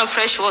bedroom to go and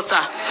fresh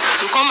water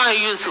to come and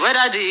use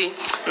whether the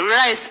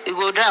rice it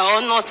go dry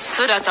or not,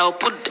 so that I'll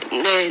put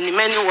the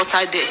many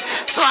water there.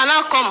 So I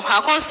now come.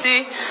 I can't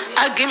see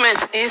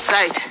arguments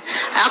inside.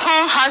 I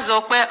can't has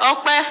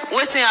okay,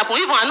 waiting happen.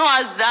 Even I know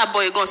as that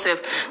boy go self.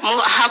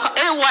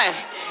 Why?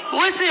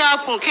 Waiting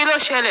happen. Kilo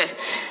shele.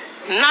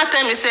 Now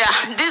tell me say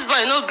this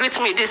boy no greet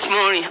me this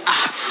morning.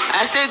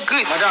 I say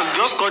greet. Madam,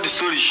 just cut the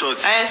story short.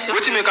 So,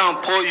 wetin make am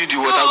pour you the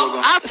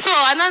water? So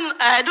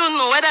I don't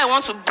know whether I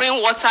want to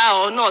bring water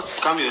or not.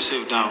 Calm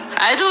yourself down.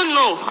 I don't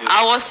know.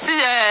 I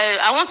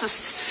want to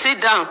sit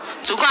down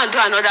to go and do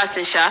another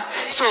thing, sha.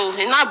 So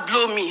he now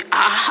blow me.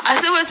 I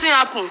say wetin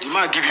happen? The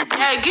man give you blow.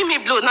 Yeah, give me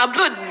blow. Now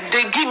blow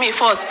they give me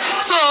first.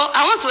 So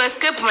I want to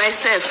escape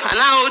myself and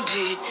I hold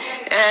the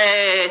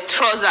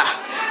trouser.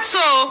 So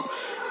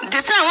the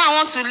time when I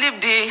want to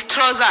leave the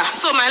trouser,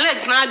 so my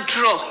leg now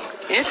draw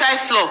inside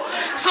floor.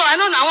 So I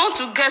want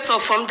to get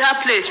up from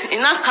that place. He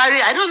not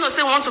carry, I don't know,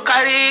 say want to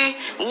carry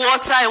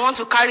water, I want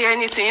to carry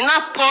anything. He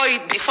not pour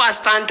it before I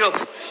stand up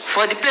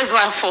for the place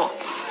where I fall.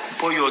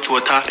 Pour you hot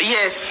water?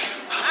 Yes.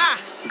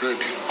 Good.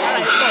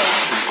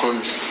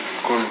 Come,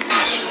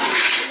 please.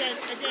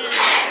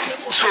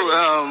 So,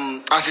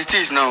 as it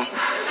is now,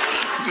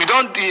 you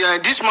don't.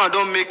 This man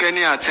don't make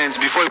any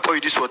attempt before he pour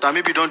you this water.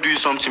 Maybe don't do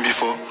something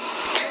before.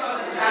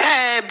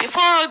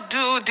 Before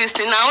do this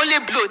thing, I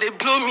only blow. They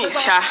blow me,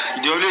 sha.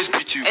 They always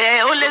beat you.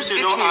 Always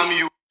beat don't me. harm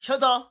you.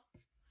 Shut up.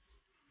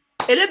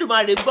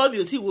 Elédùmarè gbọ́ mi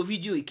ò tí wo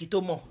fídíò ìkí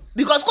tó mọ̀.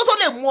 Because kó tó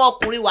lè mú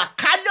ọkùnrin wà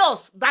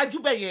callous dájú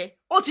bẹ́ẹ̀ yẹn,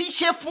 ó ti ń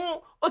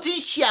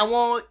ṣe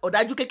àwọn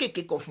ọ̀dájú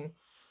kéékèèké kan fún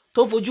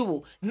tó fojú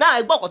wò. Náà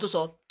ẹgbọ́n kan tó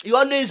sọ, you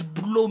always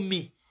blow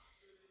me.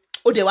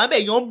 Ó dẹ̀ wá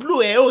bẹ́ẹ̀ yan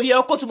blow ẹ̀, ó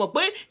yẹ kó ti mọ̀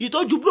pé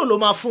ìtọ́jú blow ló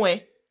máa fún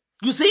ẹ.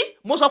 You see,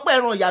 mo sọ pé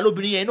ẹran ìyá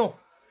lóbìnrin yẹn náà.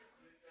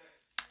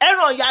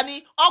 Ẹran ìyá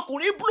ni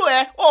ọkùnrin blow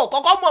ẹ, ó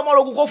kọ́kọ́ mú ọmọ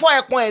orogun kó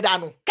fọ́ ẹpọn ẹ̀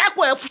dànù,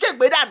 kẹ́kọ̀ọ́ ẹ̀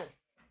ṣègbè dànù.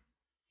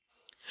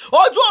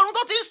 Ojú oorun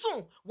tó ti ń sùn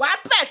wàá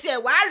pẹ̀ tiẹ̀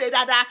wàá rè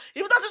dáadáa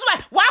ibi tó ti sùn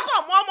báyìí wàá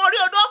kàn mú ọmọ orí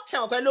odó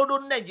ṣẹ̀wọ̀n pẹ̀lú odó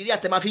ní Nàìjíríà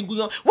tẹ̀ máa fi ń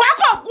gúnyán wàá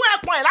kàn gún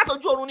ẹ̀pọ̀n ẹ̀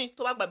látọjú oorun ni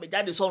tó bá gbàgbé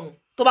jáde sọ́run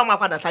tó bá máa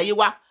padà táyé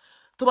wá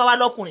tó bá wá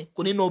lọ́kùnrin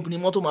kò ní ná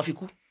obìnrin mọ́ tó máa fi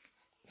kú.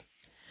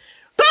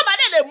 Tó bá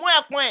dẹ̀ lè mú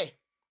ẹ̀pọ̀n ẹ̀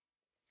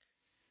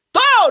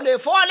tó ò lè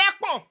fọ́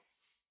lẹ́pọ̀n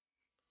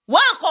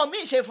wọ́n kàn mí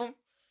ṣe fún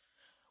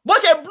bó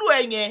ṣe blú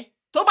ẹ̀ yẹn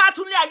tó bá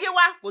tún lé ayé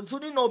wá kò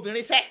tún ní ná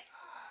obìnrin sẹ́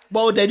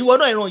bọ̀ ọ̀dẹ̀ ni wọ́n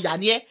náà ìran ìyá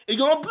ni ẹ́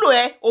èèyàn blú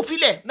ẹ̀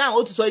òfilẹ̀ náà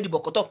ó ti sọ ìdìbò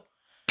kọ́tọ̀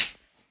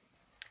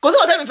kò sí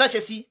ọ̀tẹ́ mi fẹ́ ṣe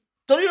sí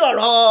torí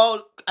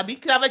ọ̀rọ̀ àbí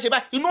kí la fẹ́ ṣe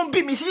báyìí inú ń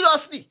bí mi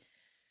seriously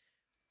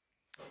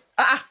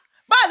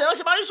báyìí lè ó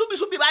ṣe máa rí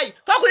súbísúbí báyìí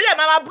tọkùnrin rẹ̀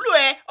máa blú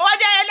ẹ̀ ó wá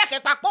jẹ́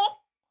ẹlẹ́kẹ̀ẹ́ papọ̀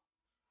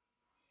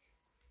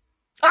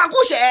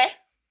àkúṣẹ́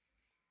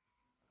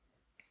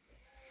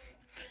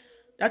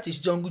that is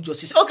jungle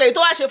justice okay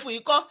tó wá ṣe fún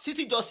ikọ́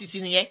city justice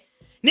nìyẹn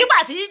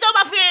nígbà tí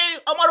ìjọba fi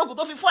ọmọ orogun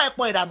tó fi fọ́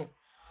ẹ̀pọ̀n ìdànù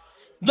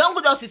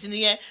jungle justice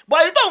nìyẹn but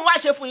èyí tó ń wá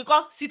ṣe fún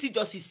ikọ́ city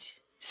justice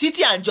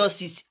city and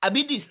justice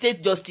àbí the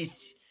state justice.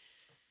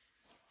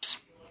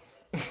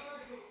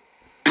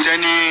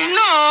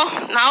 No,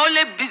 now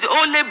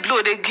only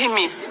blow they give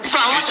me. So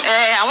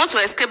I want to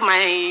escape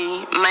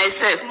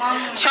myself.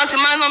 Short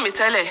man no me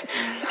tell it.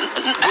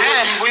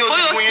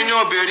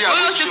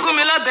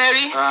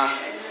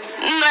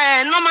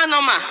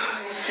 Normal.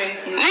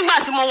 Nígbà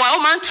tí mo wà, ó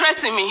máa ń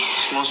threaten me.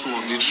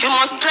 She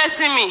must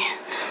threaten me.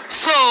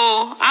 So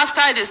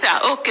after they say,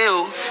 okay,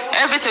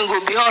 everything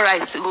will be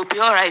alright. It will be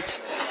alright.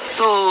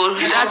 So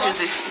that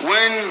is it.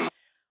 When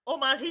ó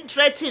máa ń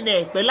threaten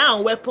ẹ pẹ̀lú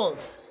àwọn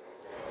weapons.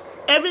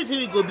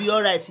 Everything will be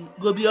alright.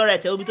 Go be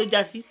alright. Obi tó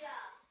já sí.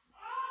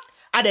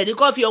 Adẹ̀dí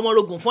kọ́ fi ọmọ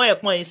orogun fún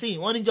ẹ̀pọ̀n yìí sí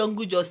wọ́n ní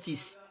jungle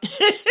justice.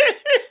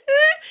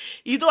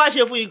 Ìyí tó wá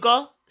ṣe fún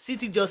ikọ́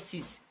city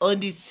justice on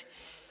this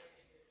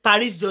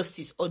Paris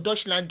justice or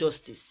Deutschland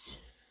justice.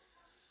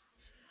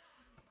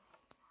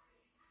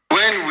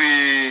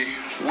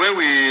 when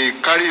we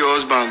carry your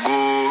husband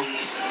go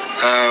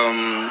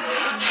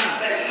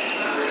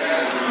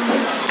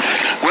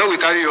when we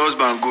carry your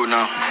husband go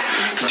now,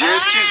 the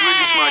excuse wey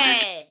this man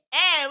dey.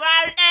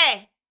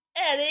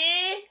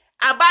 rí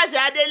Abbas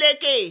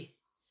Adeleke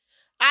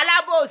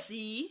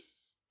alábòsí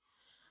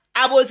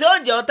àbòsí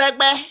oúnjẹ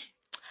ọ̀tẹ́gbẹ́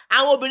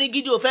àwọn obìnrin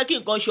gidi ò fẹ́ kí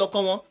nǹkan ṣe ọkọ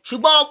wọn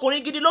ṣùgbọ́n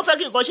ọkùnrin gidi ló fẹ́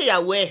kí nǹkan ṣe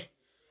ìyàwó ẹ̀.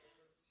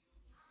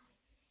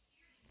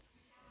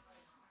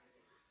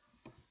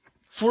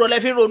 fúró lẹ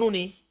fi ń ronú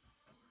ni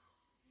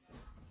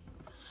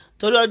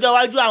torí ọjọ́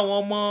iwájú àwọn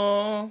ọmọ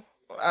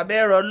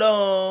abẹ́rọ̀ lọ́n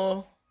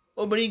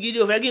obìnrin gidi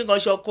ò fẹ́ kí nǹkan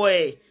ṣe ọkọ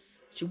ẹ̀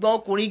ṣùgbọ́n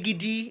ọkùnrin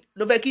gidi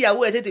ló fẹ́ kí ìyàwó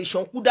ẹ̀ tètè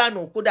ṣàn kú dànù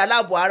kó dá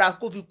láàbò ara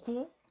kó fi kú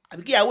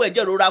àbí kí ìyàwó ẹ̀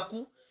jẹ́ ìrora kú.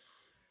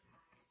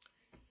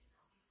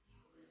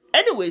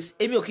 anyways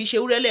èmi ò kì í ṣe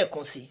ewúrẹ́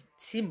lẹ́ẹ̀kan sí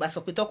tí n bá sọ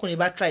pé tọkùnrin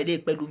bá try ilé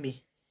pẹ̀lú mi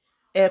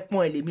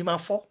ẹ̀pọ̀n ẹ̀ lèmi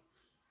máa fọ́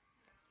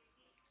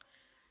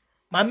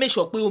máa make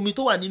sure pé omi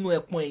tó wà nínú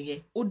ẹ̀pọ̀n ẹ̀ yẹn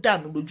ó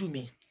dànù lójú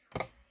mi.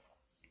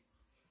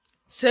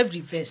 Self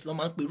defence ló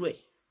máa ń pèrú ẹ̀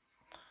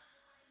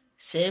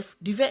self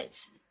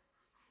defence.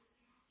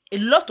 A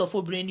lot of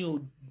obìnrin ni ò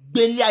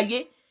gbélé ayé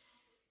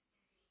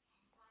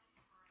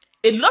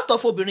a lot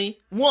of obìnrin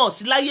wọn ò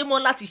sí láyé mọ́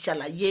láti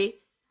ṣàlàyé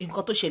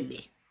nǹkan tó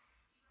ṣẹlẹ̀.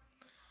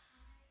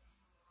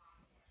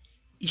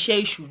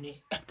 Iṣẹ́ èṣù ni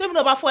tẹ́mi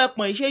náà bá fọ́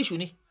ẹpọ̀n iṣẹ́ èṣù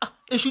ni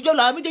èṣù jọ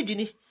làwọn méjèèjì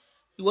ni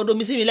ìwọ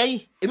domi sí mi lẹ́yìn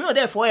èmi náà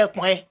dẹ̀ fọ́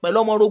ẹpọ̀n ẹ pẹ̀lú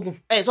ọmọ orogun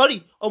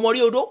ọmọ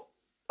rí odó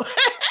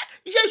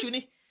iṣẹ́ èṣù ni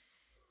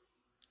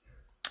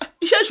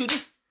iṣẹ́ èṣù ni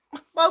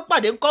wọ́n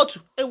pàdé ń kóòtù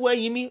ewu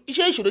ẹ̀yìn mi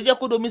iṣẹ́ èṣù ló jẹ́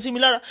kó domi sí mi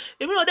lára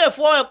èmi náà dẹ̀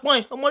fọ́ ẹpọ̀n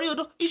ẹ ọmọ rí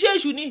odó iṣẹ́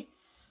èṣù ni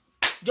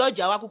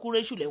jọ́ọ̀jì àwa kúkú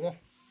réṣù lẹ́wọ̀n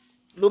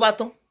ló bá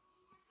tán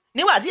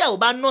nígbà tí ìyàwó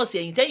bá nọ́ọ̀sì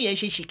ẹ̀yìn tẹ́yìn ẹ̀ ń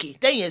ṣe ṣìkè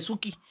tẹ́yìn ẹ̀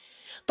súnkì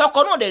tọkọ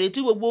náà dẹ̀ retí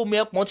gbogbo omi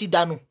ẹpọ̀n ti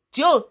dànù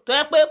tí ó tó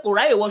yẹ pé kò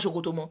ráyè wọ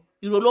ṣòkòtò mọ́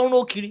ìró ló ń ró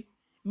kiri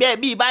bẹ́ẹ̀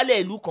bí ìbálẹ̀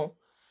ìlú kan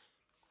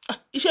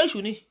iṣẹ́ èṣù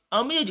ni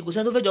àwọn méjèèjì kò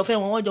sẹ́ni tó fẹ́ jọ fẹ́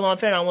wọn wọ́n jọ máa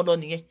fẹ́ra wọn lọ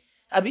nìyẹn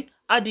àbí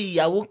á di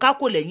ìyàwó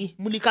kákò lẹ́yìn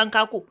múlíkà ń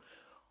kákò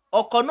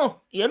ọkọ náà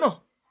ìyẹn náà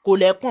kò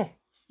lẹ́pọ̀n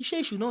iṣẹ́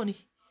èṣù náà ni.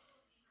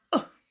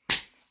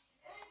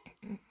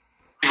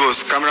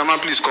 Cameraman,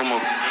 please come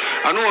up.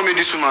 I don't want me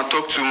this woman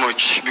talk too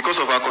much because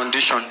of her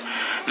condition.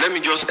 Let me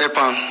just help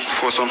her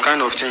for some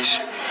kind of things.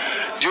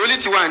 The only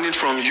thing I need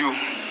from you,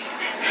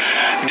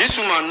 this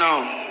woman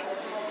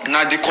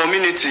now the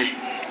community,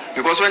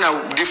 because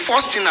the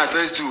first thing I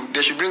first do,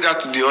 they should bring her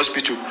to the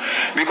hospital,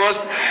 because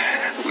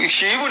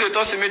she even they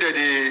told me that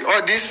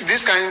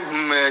this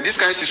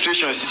kind of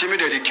situation, she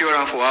made that they cure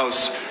her for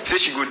house, say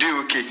she go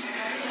do okay.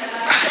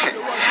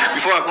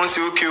 Before I can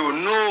say okay, oh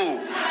no.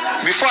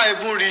 Before I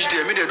even reach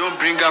there, maybe they don't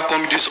bring her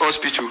come this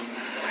hospital.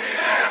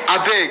 I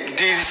beg,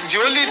 the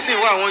only thing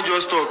why I want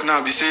just talk now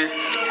be say,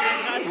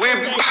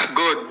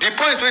 God, the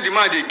point where the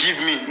man they give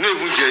me, no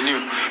even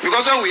genuine.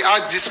 Because when we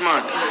ask this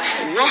man,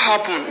 what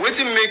happened?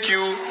 Waiting make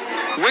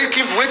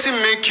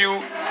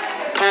you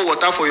pour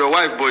water for your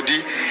wife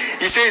body.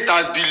 He say it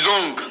has been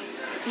long.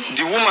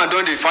 The woman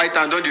don't they fight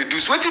and don't they do.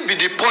 So what be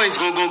the point?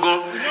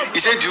 Go. He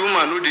said the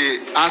woman no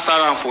they answer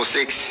her for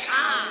sex.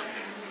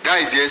 That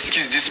is the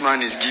excuse this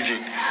man is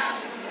giving.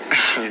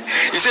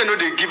 He said no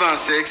they give her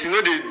sex, you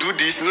know they do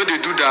this, you know they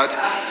do that.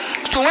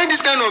 So when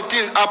this kind of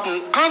thing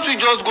happen, can't we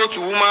just go to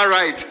woman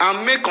rights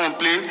and make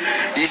complaint?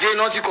 He said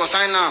nothing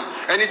concern now,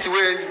 anything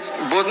way.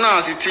 But now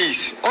as it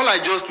is, all I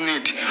just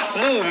need,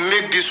 who will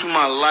make this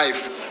woman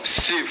life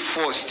safe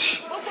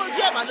first.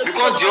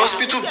 Because the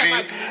hospital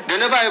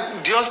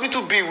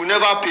bill will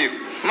never pay.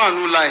 Man,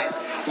 no lie.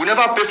 We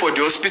never pay for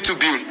the hospital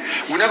bill.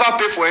 We never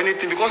pay for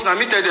anything because now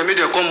me tell them, make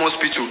them come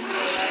hospital.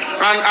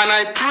 And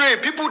I pray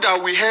people that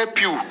will help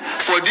you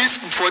for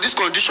this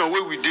condition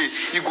where we did,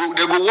 they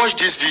go watch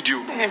this video.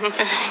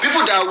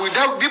 People that will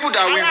help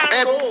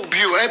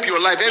your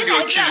life, help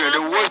your children, they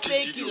will watch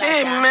this video.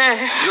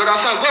 Amen. You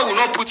understand? God will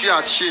not put you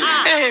at shame.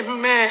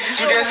 Amen.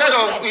 To the extent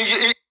of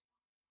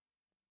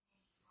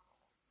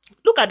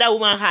look at that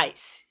woman's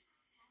eyes.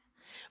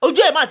 Ojú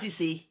ẹ̀ máa ti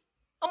ṣe,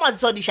 ó máa ti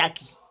sọ di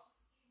ṣàkì.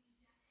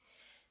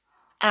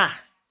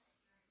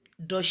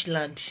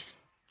 Deutschland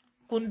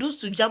conduce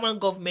to German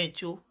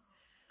government yo.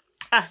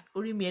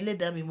 Orí mi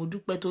ẹlẹ́dàá mi mo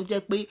dúpẹ́ tó jẹ́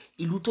pé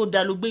ìlú tó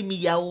dá ló gbé mi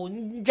yà ó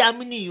ní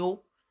Germany o.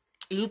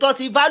 Ìlú tó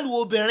ti value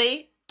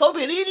obìnrin,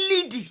 tóbìnrin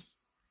lead,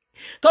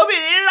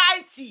 tóbìnrin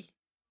right,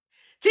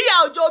 tíyà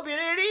òjò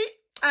obìnrin rí.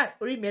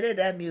 Orí mi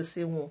ẹlẹ́dàá mi ò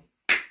ṣe wọn.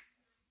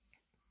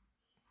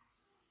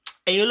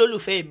 Ẹ̀yin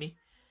olólùfẹ́ mi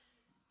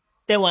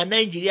tẹwà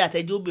Nàìjíríà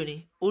tẹjọ́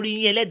obìnrin, orí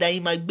yín ẹlẹ́dàá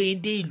yín máa gbé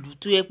dé ìlú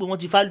tó yẹ pé wọ́n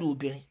ti value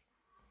obìnrin.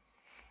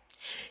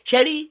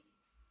 Ṣẹ́rí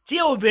tí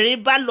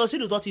obìnrin bá lọ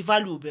sílùú tó ti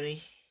value obìnrin,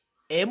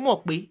 ẹ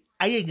mọ̀ pé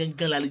ayé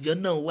gangan làlùjọ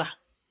náà wà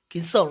kì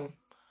í sọ̀run.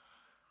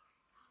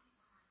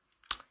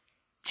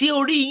 Tí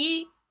orí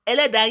yín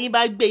ẹlẹ́dàá yín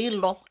bá gbé yín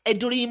lọ, ẹ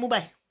dórí yín mú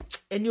báyìí,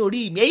 ẹni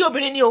orí mi, ẹ̀yin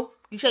obìnrin ni o,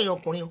 iṣẹ́ ẹ̀yin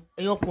ọkùnrin o,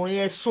 ẹ̀yin ọkùnrin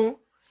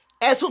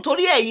ẹ̀sùn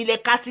torí ẹ̀yin lẹ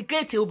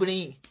castrate obìnrin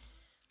yìí.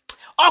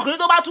 Ọkùnrin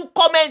tó bá tún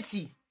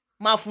kọ́mẹ́ǹtì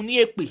máa fún ní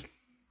èpè.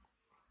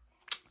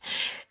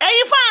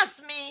 Ẹ̀yin fans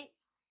mi,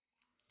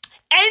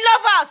 ẹ̀yin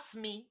lovers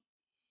mi,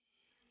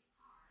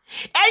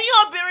 ẹ̀yin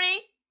obìnrin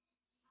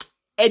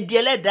ẹ̀dì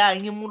ẹlẹ́dàá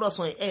yín mú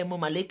lọ́sàn ẹ̀ mọ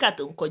màlẹ́kà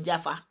tó ń kọjá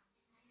fa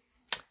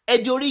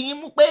ẹ̀dì orí yín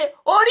mú pé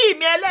orí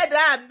mi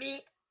ẹlẹ́dàá mi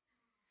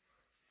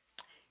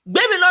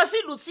gbé mi lọ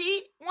sílùú tí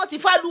wọ́n ti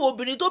fálù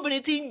obìnrin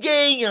tóbìnrin ti ń jẹ́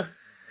èèyàn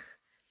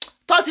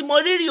tó ti mọ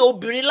rírì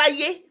obìnrin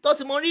láyé tó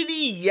ti mọ rírì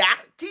ìyá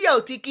tíyà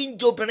ò ti kí ń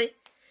jobìnrin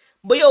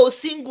bóyá o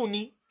single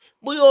ni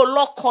bóyá o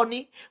lọ́kọ ni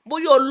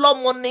bóyá o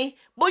lọ́mọ ni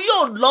bóyá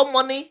o lọ́mọ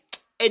ni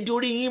ẹ̀dì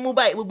orí yín mú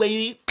báyìí gbogbo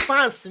ẹ̀yin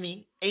fans mi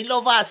ẹ̀yin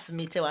lovers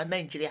mi tẹ́ wà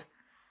Nàìjíríà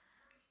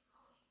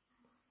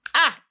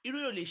irú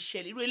yóò lè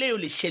ṣẹlẹ̀ irú eléyìí ò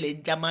lè ṣẹlẹ̀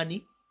ní Jámánì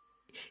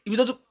ibi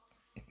tó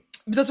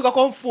tún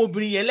kọ́kọ́ ń fún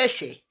obìnrin yẹn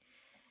lẹ́sẹ̀ẹ́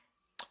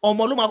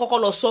ọmọ ló máa kọ́kọ́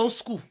lọ sọ́n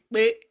school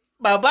pé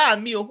bàbá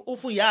mi ó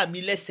fún ìyá mi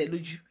lẹ́sẹ̀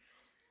lójú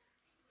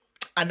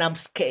and I'm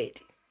scared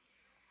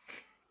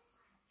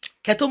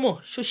kẹtọmọ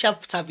social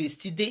service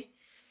ti dé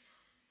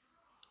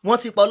wọ́n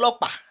ti pa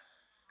ọlọ́pàá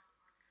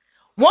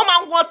wọ́n máa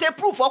ń wọ́n tẹ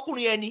proof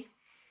ọkùnrin ẹni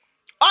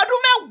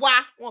ọdún 10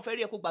 wọ́n fẹ́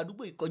rí ẹ kó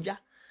gbàdúgbò ìkọjá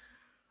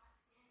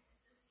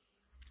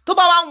tó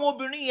bá wá wọn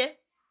obìnrin yẹn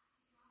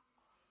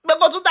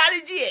gbẹgbọ tún darí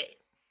díẹ̀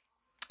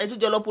ẹ tún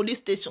jọ lọ police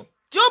station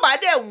tí ó bá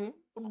dẹ̀ wù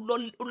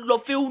lọ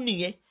fẹ́hù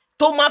nìyẹn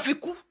tó máa fi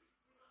kú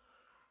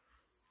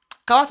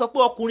káwá sọ pé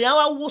ọkùnrin á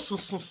wá wò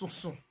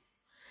sùn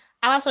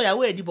á wá sọ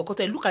ìyàwó ẹ̀ di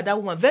bọ̀kọ́tọ̀ look at that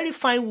woman very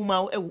fine woman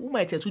ẹ̀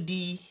woman ẹ̀ tẹ̀ tún di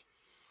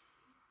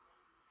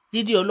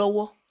dídí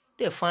ọlọ́wọ́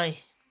dẹ̀ fine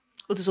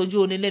ó ti sojú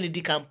onílẹ́ni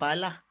di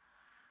Kampala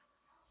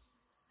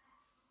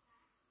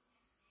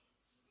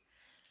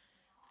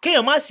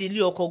kéèyàn má sí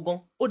ilé ọkọ gan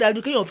ó dájú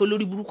kéèyàn fẹ́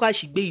lórí burúkú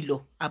àṣìgbé ìlọ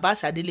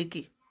Abbas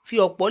Adeleke fi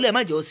ọ̀pọ̀ lẹ̀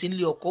má jẹ́ ó sí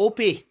ilé ọkọ ó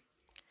pè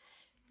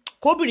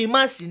kóbìnrin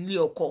má sí ilé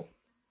ọkọ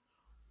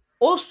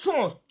ó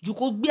sàn ju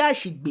kó gbé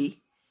àṣìgbé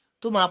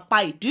tó máa pa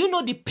ì do you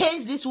know the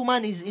pains this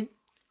woman is in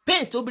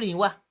pains tóbìnrin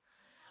wà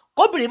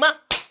kóbìnrin má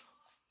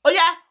ó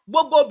yá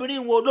gbogbo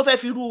obìnrin wo ló fẹ́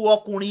fi rú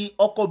ọkùnrin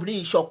ọkọ obìnrin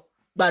ìṣọ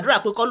gbàdúrà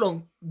pé kọ́ ló ń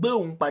gbé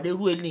òun pàdé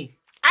rú ẹni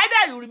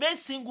either you remain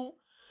single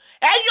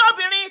ẹ̀yin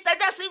obìnrin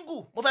tẹ́jẹ́ single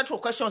mo fẹ́ throw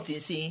questions yìí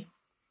sí yín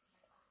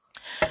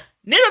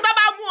nínú tó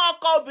bá mú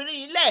ọkọ obìnrin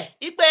yìí lẹ̀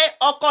wípé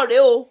ọkọ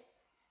rẹ̀ o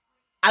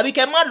àbí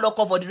kẹ́ má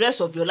lọ́kọ for the rest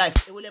of your life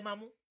èwo lẹ máa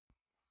mú.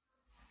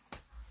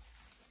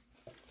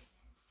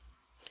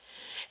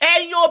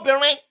 ẹ̀yin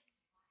obìnrin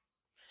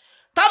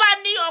tó bá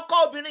ní ọkọ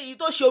obìnrin yìí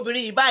tó ṣe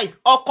obìnrin yìí báyìí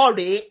ọkọ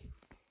rẹ̀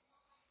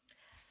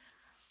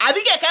àbí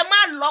kẹ̀kẹ́ má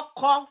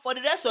lọ́kọ for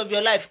the rest of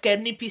your life kẹ́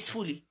ní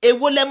peacefully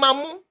èwo lẹ máa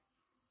mú.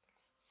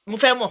 mo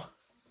fẹ́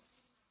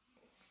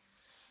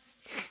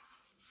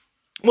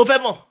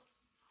mọ̀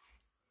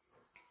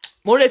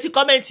mo retí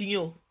kọ́mẹ̀ntì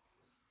yín o.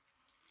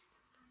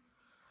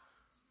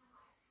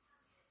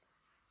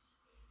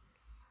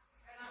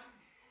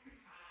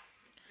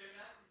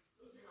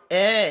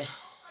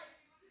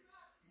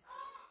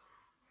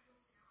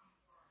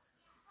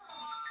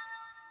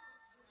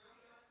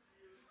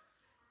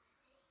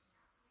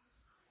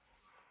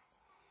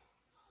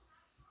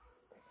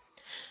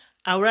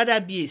 I would rather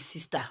be a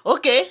sister.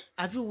 Okay,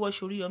 have you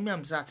watched Oriyomi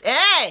Hamzat?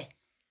 Ṣé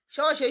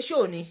wọ́n ṣe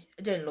show ni?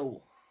 Ẹ jẹ́ n lọ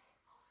wò.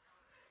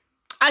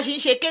 A ṣì ń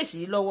ṣe kéèsì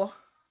lọ́wọ́.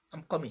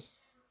 I'm coming.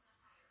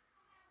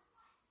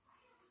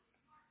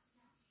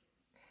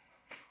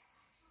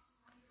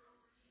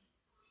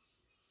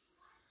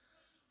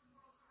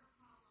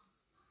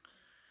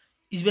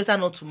 It's better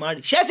not to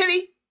marry. Ṣé ti rí?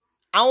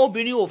 Àwọn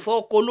obìnrin ò fẹ́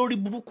ọkọ lórí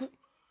burúkú.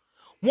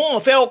 Wọ́n ò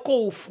fẹ́ ọkọ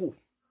òfò.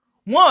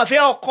 Wọ́n ò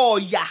fẹ́ ọkọ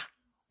ọ̀yà.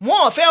 Wọ́n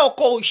ò fẹ́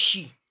ọkọ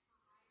òṣì.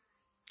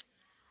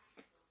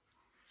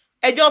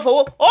 Ẹjọ́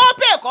fowó. Ó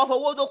bẹ́ẹ̀ kọ́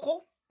fowó tó kó.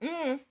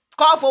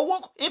 Kọ́ fowó.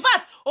 In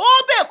fact, ó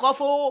bẹ́ẹ̀ kọ́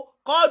fowó.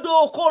 Kọ́ dó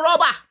oko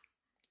rọ́bà.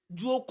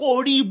 Ju oko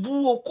orí ibu,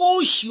 oko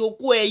òṣì,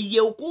 oko ẹyẹ,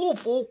 oko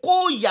òfò, oko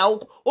ìyà,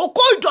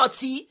 oko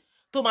ìdọ̀tí.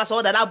 Tó máa sọ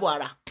wọ́n dà láàbò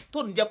ara. Tó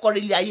ní jẹ́ kọ́rí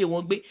ilé ayé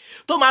wọn gbé.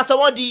 Tó máa sọ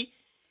wọ́n di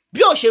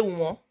bí ó ṣe wù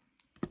wọ́n.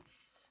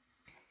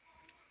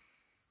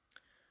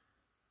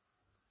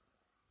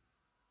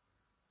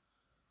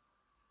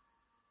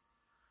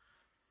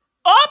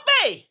 Ó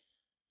bẹ́ẹ̀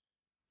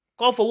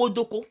kọ́ fowó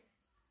dóko.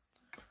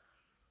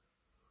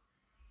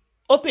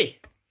 Ó bẹ́ẹ̀.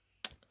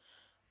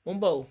 Mo ń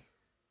bọ̀ o.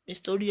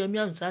 Mr. Oriyomi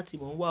Hamzat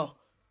mo ń wá o.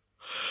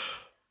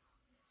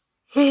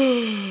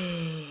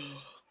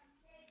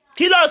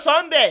 Kí ló sọ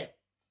ń bẹ̀?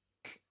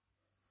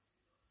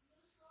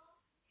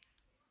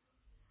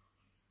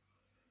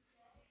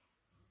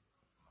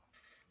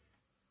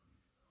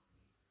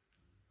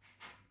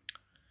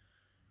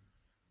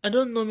 I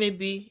don't know,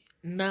 maybe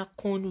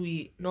NACON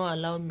will not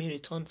allow me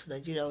return to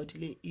Nigeria or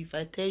delay. If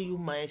I tell you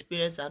my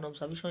experience and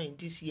observation in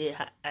this year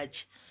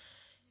Hajj.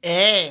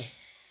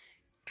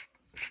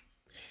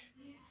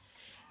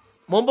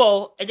 Mo ń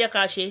bọ̀, ẹ jẹ́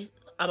ká ṣe,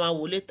 a máa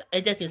wò later,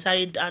 ẹ jẹ́ kí n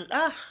sáré down.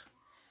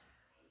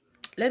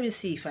 Let me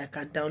see if I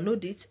can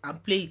download it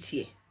and play it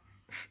here.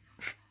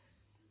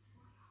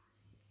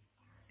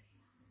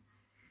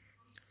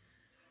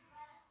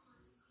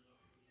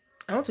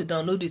 I want to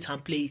download it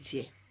and play it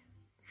here.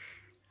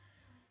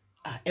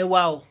 Ẹ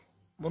wá o,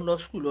 mo ń lọ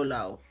school lọ́la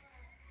o.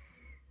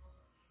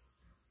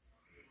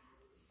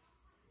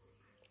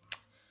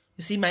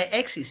 You see, my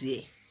ex is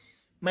here.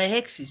 My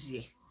ex is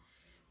here.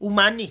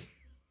 Umani,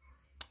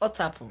 what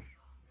happened?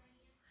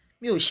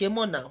 Me ò ṣe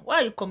mọ́ now. Why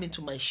are you coming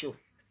to my show?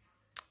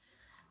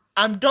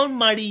 I'm done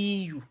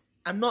marrying you.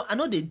 I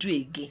know they do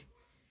again.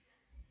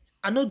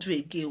 I no do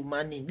again,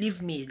 Umani.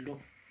 Leave me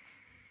alone.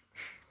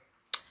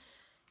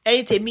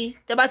 Ẹ̀yin tèmi,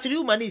 Tabatiri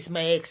Umani is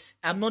my ex.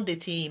 I'm not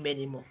dating him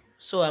anymore.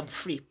 So I'm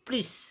free.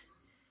 Please,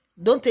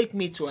 don't take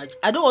me to...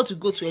 I don't want to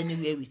go to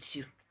anywhere with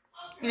you.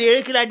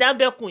 Ìlérí kí la dá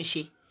bẹ́kùn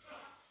ṣe.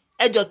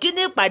 Ẹjọ́ kí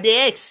ni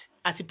ìpàdé ex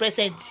àti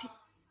present?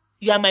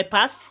 You are my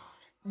past.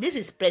 This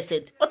is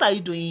present. What are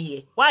you doing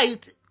here? Why are you...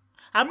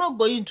 I'm not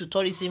going to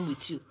tourism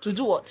with you. To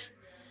do what?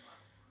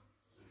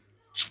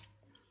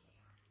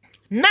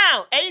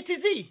 Now, ẹ̀yin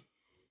títí.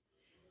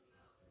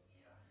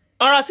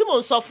 Ọ̀rọ̀ tí mò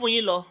ń sọ fún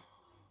yín lọ.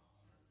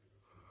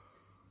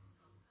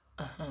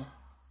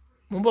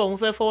 Mo bọ̀ mo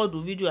fẹ́ forward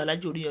video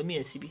Alhaji Oriyomi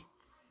ẹ̀ síbí.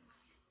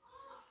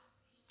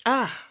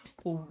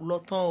 Kò lọ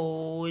tán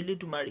o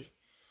Elédùmarè.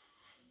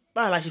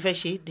 Báwo la ṣe fẹ́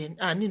ṣe then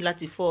ní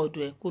láti forward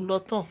ẹ̀ kò lọ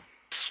tán.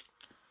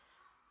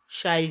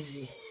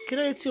 Ṣáìzì. Kí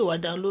ló dé tí o wá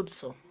download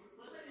sọ?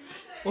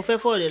 Mo fẹ́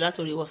forward ẹ̀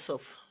látòrí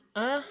WhatsApp.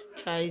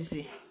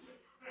 Ṣáìzì.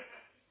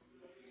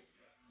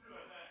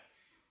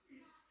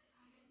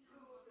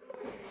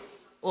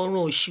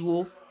 Orun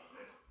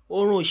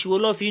òṣìwò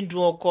ló fi ń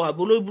dun ọkọ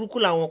àbò lórí burúkú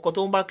làwọn ọkọ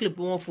tó ń bá clip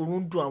pé wọ́n forún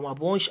ń dun àwọn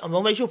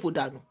àbọ̀ fẹ́ ṣòfò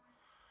dànù.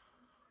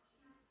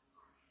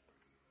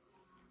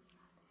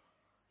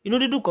 Inú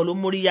dídùn kan ló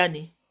mórí yá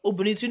ni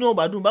obìnrin tí inú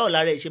ọba dùn báwo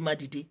lára ẹ̀ ṣe máa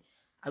dìde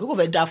àbí kò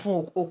fẹ́ da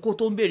fún okó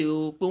tó ń béèrè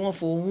pé wọ́n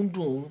forún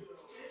dùn òun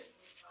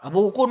àbò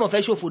okó náà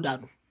fẹ́ ṣòfò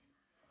dànù.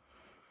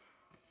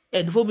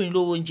 Ẹni fóbìnrin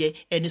lówó oúnjẹ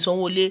ẹni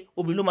sanwó ilé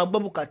obìnrin ló máa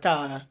gbọ́ bùkátà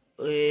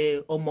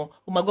ọmọ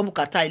ó máa gbọ́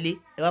bùkátà ilé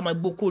ẹ wá máa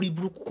gbó kórí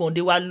burúkú kan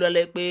dé wá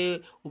lọ́lẹ́ pé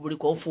obìnrin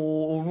kan fo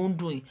oorun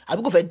dùn yìí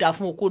àbí kò fẹ́ da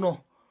fún okó náà.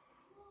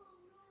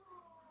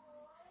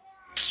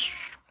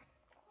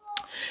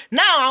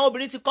 Now àwọn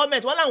obìnrin ti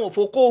comment wọ́n láwọn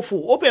òfò kóòfò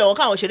ó bẹ̀rẹ̀ wọn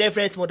káwọn ṣe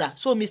reference mother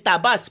so Mr.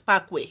 Abbas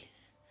Parkway.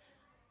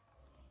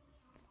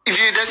 If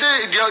they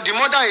say the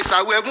mother is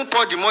away, even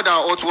pour the mother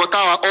hot water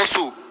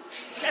also.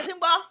 Ṣé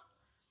gbọ́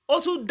ó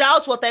tún dá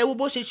hot water ewu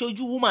bó ṣe ṣe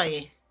ojú woman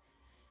yẹn.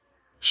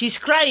 She's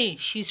crying,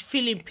 she's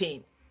feeling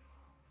pain.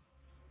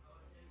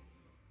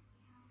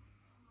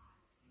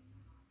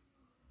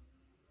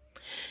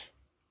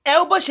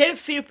 Bó ṣe ń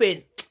feel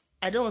pain.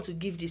 I don't want to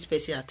give this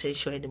person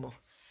attention anymore.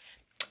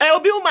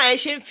 Bí woman yẹn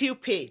ṣe ń feel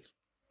pain.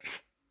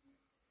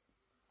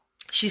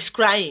 She's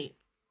crying.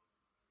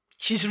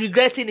 She's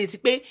regretting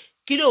it pé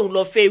kí ló ń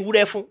lọ fẹ́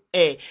ewúrẹ́ fún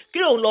kí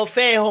ló ń lọ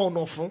fẹ́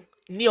ọ̀nà fún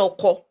ní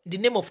ọkọ the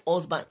name of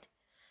husband.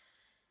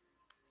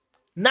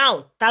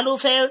 Now ta ló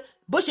fẹ́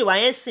bó ṣe wà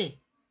yẹn sìn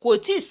kò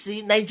tí ì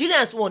sí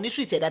Nigerians wọn ní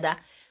street ẹ̀ dáadáa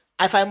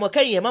àfàìmọ̀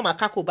kẹ́yìn ẹ̀ má máa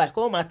kákò báyìí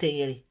kọ́ wọ́n máa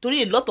tẹ̀yìn rìn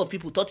torí a lot of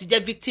people tó ti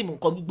jẹ́ victim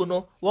nǹkan gbígbóná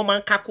wọ́n máa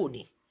ń kákò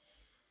ní.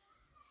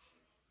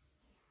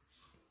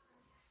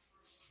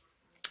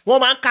 Wọ́n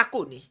máa ń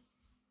kákò ní.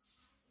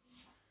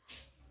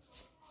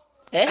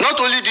 Not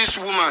only this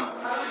woman,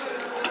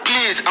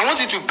 please, I want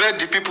you to beg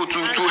the people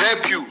to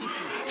help you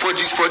for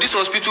this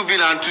hospital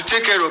bill and to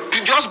take care of.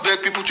 Just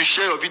beg people to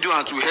share your video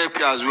and to help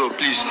you as well,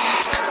 please.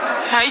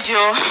 Hi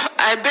Joe,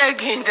 I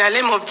beg in the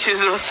name of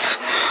Jesus.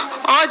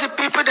 All the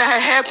people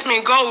that help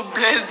me, God will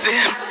bless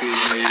them.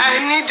 I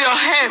need your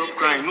help. Stop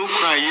crying, no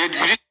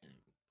crying.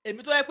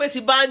 Èmi tó yẹ pé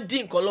ti bá ń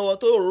dín nǹkan lọ́wọ́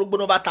tó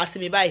òrógbóná bá ta sí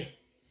mi báyìí.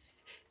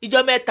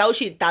 Ìjọ́ mẹ́ta ó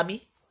sì ń ta mí.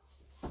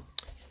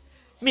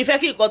 Mi fẹ́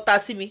kí nǹkan ta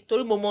sí mi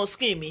torí mo mọ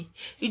skin mi.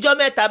 Ìjọ́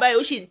mẹ́ta báyìí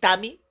ó sì ń ta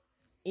mí.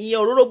 Ìyẹn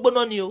òróró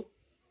gbóná ni o.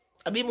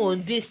 Àbí mo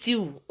ń dín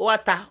stew ó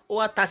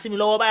wá ta sí mi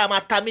lọ́wọ́ báyà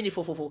máa ta mí ní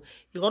fòfòfò.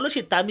 Ìkan ló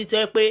sì ta mí tó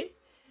yẹ pé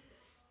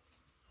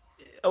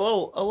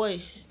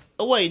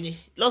ọwọ́ yìí ni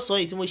lọ́sàn-án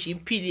yìí tí mo ṣì ń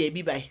pìlì ẹ̀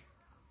bí báyìí.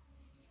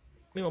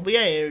 Mi mọ̀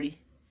bóyá ẹ̀ ń rí.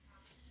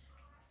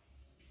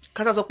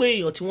 Kátà sọ pé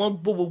èèyàn tí wọ́n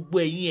bó gbogbo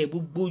ẹ̀yìn ẹ̀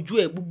gbogbo ojú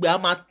ẹ̀ gbogbo ẹ̀ á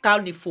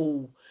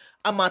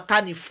máa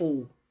ta ní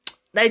fò.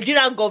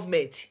 Nigerian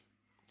government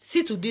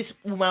see to this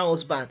woman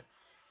husband.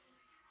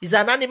 He's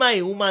an animal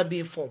in human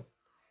being form.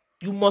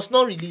 You must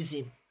not release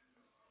him.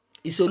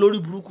 It's olórí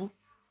burúkú.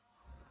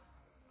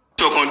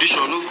 Your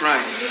condition, no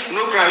crying.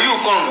 No crying.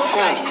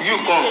 You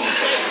come.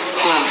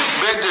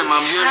 Beg them,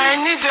 I'm here. I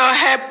need your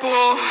help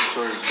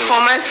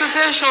for my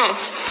situation.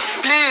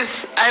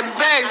 Please, I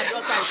beg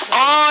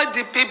all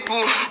the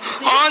people,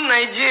 all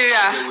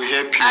Nigeria.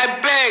 I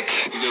beg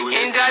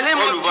in the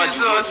name of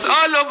Jesus,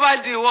 all over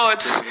the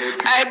world.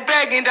 I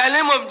beg in the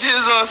name of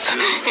Jesus.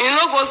 You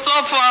no go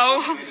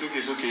suffer.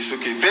 It's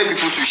okay. Beg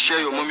people to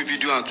share your mommy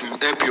video and to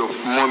help your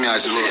mommy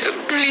as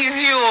well. Please,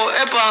 you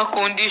help our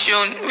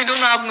condition. We don't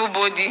have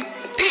nobody.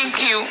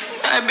 Thank you.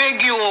 I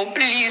beg you,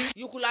 please.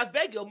 You could have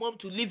begged your mom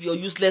to leave your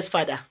useless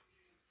father.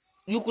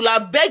 You could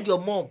have begged your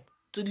mom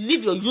to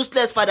leave your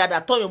useless father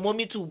that turned your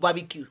mommy to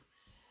barbecue.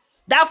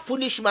 That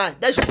foolish man.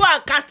 They should go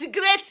and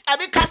castigate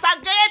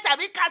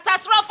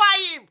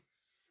catastrophe him.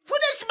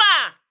 Foolish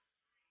man.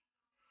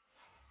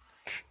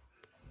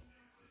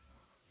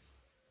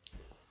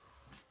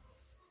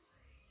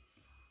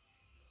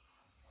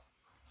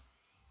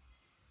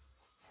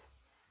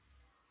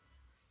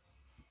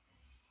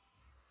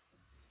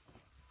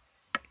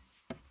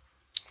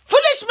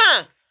 Foolish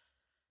man.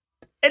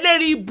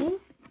 Eléri ibu.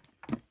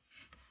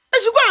 They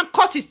should go and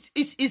cut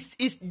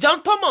it's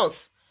John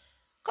Thomas.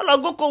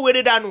 Kọ́lọ̀ gòkò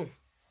wèrè dànù.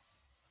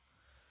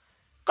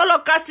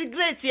 Kọ́lọ̀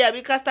castigrate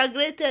àbí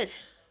castigrated.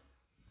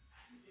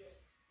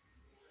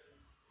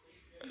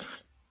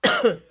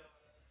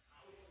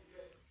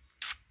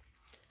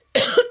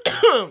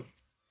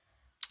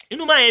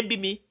 Inú máa yẹn bí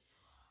mi.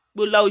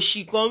 Gbòòlà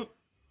òṣì kan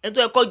ẹni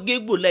tó yẹ kó gé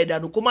gbòòlà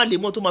ìdànù kó má lè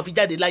mọ́ tó máa fi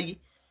jáde láyé.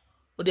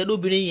 Òde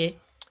lóbìnrin yẹn.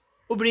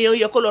 Obìnrin yẹn ó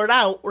yẹ kó lọ ra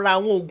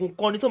àwọn oògùn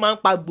kan ní tó máa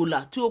ń pa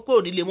gbòòlà tí ó pé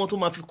ò ní lè mọ́ tó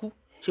máa fi kú.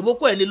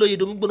 Ṣèbókò ẹ̀ lé lóye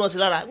domi gbóná sí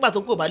lára nígbà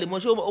tó kò bá lè mọ́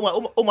ṣé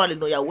ó máa lè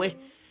nà ìyàwó ẹ̀.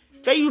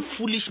 Very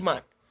foolish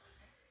man.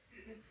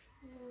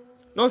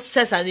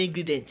 Nonsense and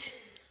ingredient.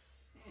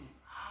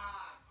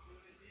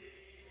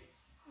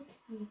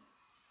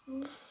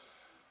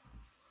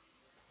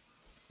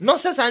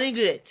 Nonsense and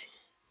ingredient.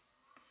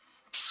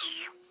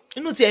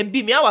 Inú tí ẹ̀ ń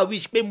bí mi àwa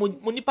wish pé mo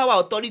ní power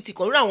authority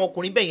kan irú àwọn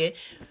ọkùnrin bẹ́ẹ̀ yẹn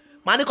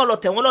màá ní kó lọ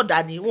tẹ̀ wọ́n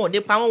lọ́dà ni wọn ò ní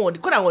pa wọ́n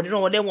kódà wọn ò ní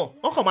rán wọn lẹ́wọ̀n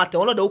wọ́n kàn máa tẹ̀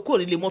wọ́n lọ́dà ó kúrò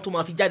nílé mọ́ tó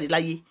máa fi jáde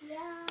láyé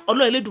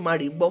Ọlọ́run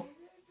Elédùmarè ń gbọ́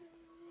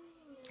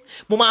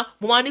mo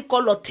máa ní kó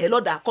lọ tẹ̀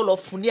lọ́dà kó lọ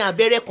fún ní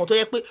abẹ́rẹ́ kan tó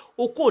yẹ pé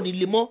ó kúrò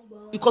nílé mọ́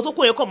ìkọ́ tó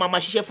kúrò yẹn kàn máa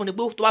ṣiṣẹ́ fún ni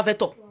pé tó bá fẹ́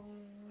tọ̀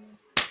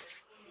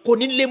kò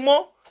ní lè mọ́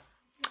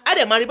á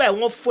dẹ̀ máa rí báyìí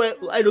wọ́n fọ́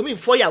ẹlòmíì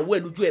fọ́ ìyàwó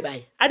ẹ̀ lójú ẹ̀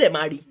báyìí á dẹ̀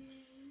máa rí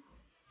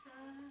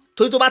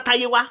torí tó bá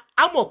táyé wá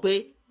á mọ̀ pé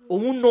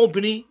òun ná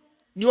obìnrin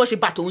ni wọ́n ṣe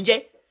bà tòun jẹ́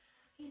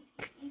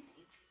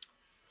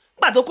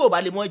nígbà tó kò bá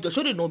lè mọ ìjọ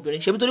sórí ná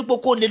obìnrin ṣebí torí pé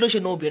kó lé ló ṣe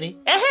ná obìnrin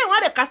wọ́n á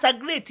dẹ̀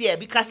castigrate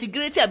àbí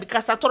castigrate àbí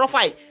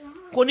castratorify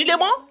kò ní lè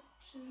mọ́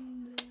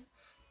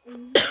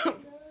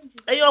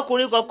ẹ̀yin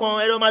ọkùnrin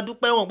kankan ẹ̀rọ máa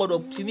dúpẹ́ wọn gbọ́dọ̀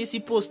fi mí sí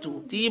post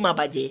tí yìí máa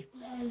bàjẹ́.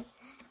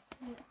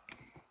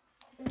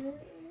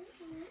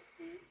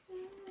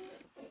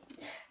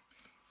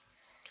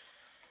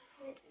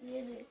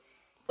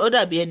 Ó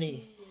dàbí ẹni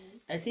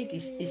I think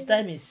his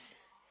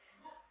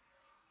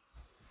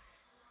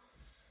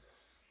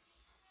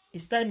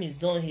time is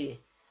done here.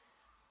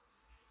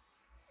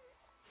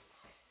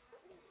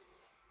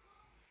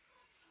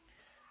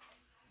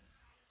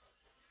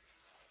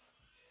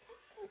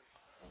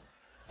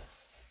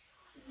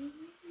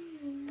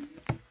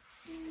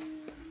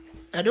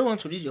 I don't want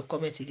to read your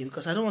comment again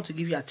because I don't want to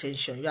give you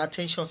attention. You're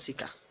attention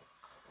seeker.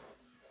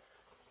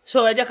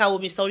 So, ẹ jẹ́ ká wo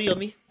Mr.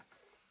 Oriyomi.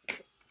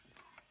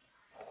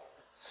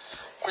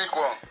 Quick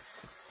one.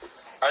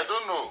 I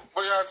don't know.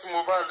 Bóyá tí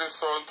mo bá lè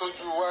sọ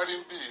tójú wá rí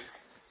bí.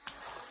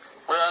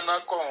 Bóyá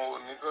nákàn ò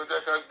ní kó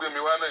jẹ́ ká gbé mi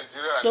wá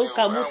Nàìjíríà ní òun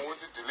àwọn ó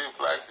sì delay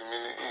flight mi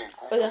ní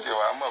ìkókò tí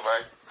wàá mọ̀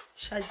báyìí.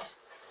 Ṣáàjì.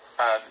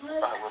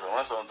 Àgbọ̀dọ̀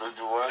wọ́n sọ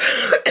tójú wá.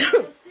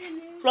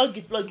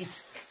 Plug it.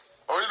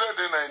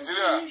 Orílẹ̀-èdè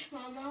Nàìjíríà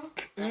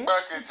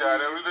igbákejì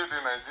ààrẹ orílẹ̀-èdè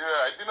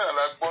Nàìjíríà ibi náà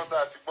la gbọ́ tá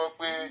a ti gbọ́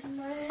pé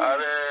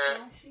ààrẹ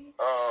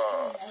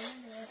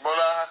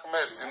Bọ́lá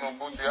Ahmed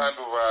Tinubu ti hand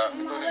over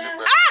tó ní ṣe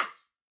pẹ̀lú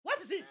what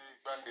is it?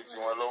 igbákejì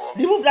wọn lọ́wọ́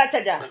remove that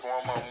charger. pé kí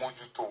wọ́n máa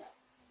mójútó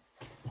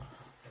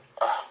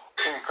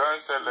nǹkan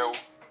ṣẹlẹ̀ o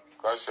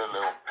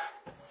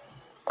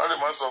wọ́n lè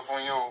má sọ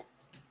fún yín o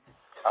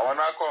àwọn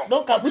náà kàn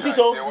don't put it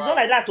o it's not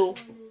like that o.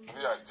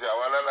 bí àjẹ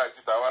àwa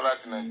lálàjì tàwa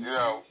láti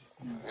Nàìjíríà o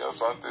yóò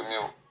sọ tèmi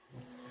o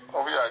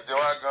wọ́n fi àjẹ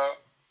wá gan.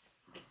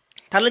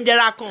 Ta ló ń jẹ́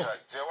rákàn?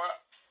 àjẹ wá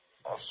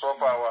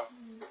ọ̀sọ́fà wa.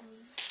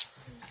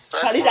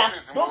 Farida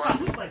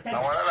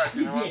àwọn alálàjì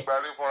ni wọ́n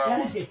gbalé fúnra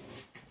wọn.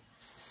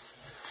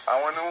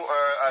 àwọn ní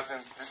as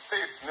in the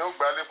state ni ó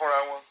gbalé fúnra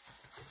wọn.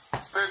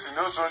 state ni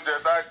ó so oúnjẹ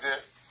tá a jẹ.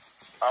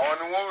 àwọn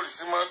ni wọ́n ò rí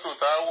sí mọ́tò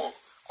tá a wọ̀.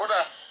 kódà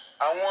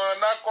àwọn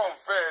NACON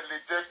fẹ́ lè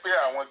jẹ́ pé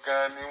àwọn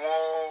gan ni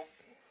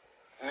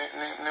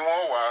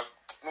wọ́n wà.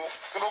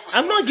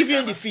 I'm not giving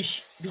you the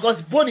fish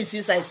because bone is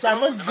inside, so I'm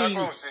not giving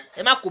you.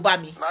 Ẹ má kó bá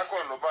mi.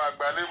 NACON ló bá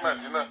agbalé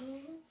Mẹ̀dínà.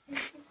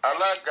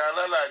 Alága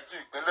alálàájì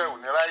ìpínlẹ̀ ò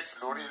ní ráìtì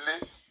lórí ilé.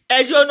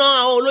 Ẹjọ́ náà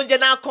àwọn olóúnjẹ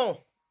NACON.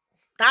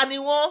 Ta ni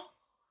wọ́n?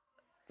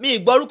 Mi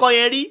ìgbọ́rúkọ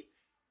yẹn rí.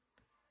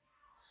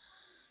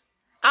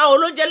 Àwọn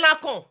olóúnjẹ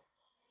NACON.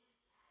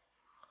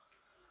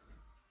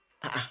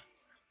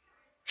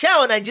 Ṣé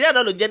àwọn Nàìjíríà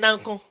náà ló ń jẹ́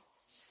NACON?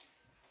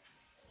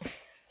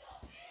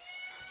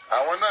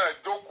 Àwọn náà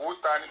jókòó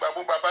ta ni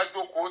bàbá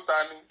jókòó ta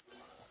ni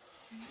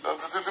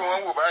títí tí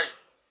wọ́n wò báyìí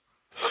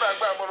tó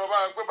dàgbà mo lọ bá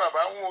wọn pé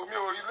bàbá wọn mi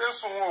ò rí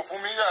lẹ́sùn wọn ò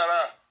fún mi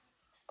yàrá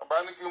bàbá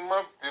ní kí n má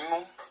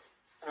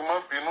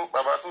bínú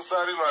bàbá tún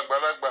sáré lọ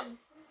àgbàlagbà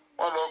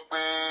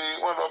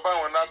wọ́n lọ bá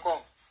wọn NACON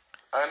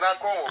àwọn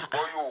NACON ò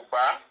gbọ́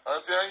Yorùbá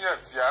àwọn tí wọ́n yàn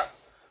tíá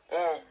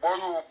wọn ò gbọ́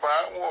Yorùbá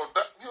wọn ò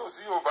dá bí ò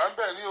sí Yorùbá ń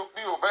bẹ̀ ní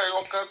bí Yorùbá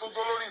ọkàn tó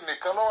dó lórí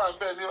nìkan lọ́wọ́ à ń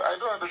bẹ̀ ní I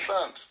don't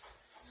understand.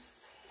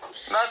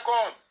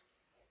 NACON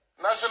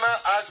National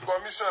Art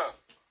Commission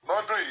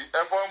lọ́dún yìí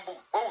ẹ̀fọ́ ń bù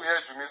òun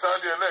yẹn jù mí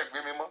Saudi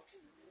ẹlẹ́gbẹ́ mi mọ́.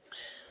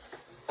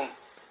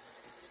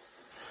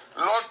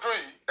 lọ́dún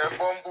yìí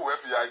ẹ̀fọ́ ń bù ẹ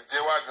fìyà jẹ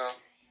wá gan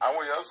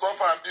àwọn èèyàn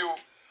sọ́fà bí o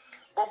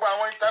gbogbo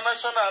àwọn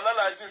international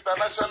alálàájì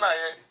international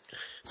yẹn.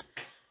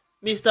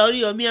 Mr.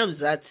 Oriyomi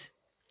Hamzat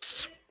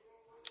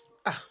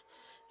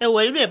ẹ wọ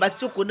inú ẹ̀ bá ti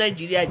jókòó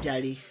Nàìjíríà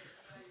jàre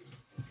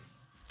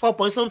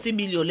 4.something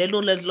million lẹ́nu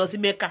lọ sí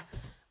Mẹ́kà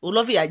òun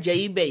lọ́ fìyà jẹ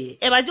yín bẹ̀ yẹn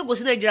ẹ bá jókòó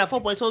sí Nàìjíríà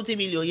 4.something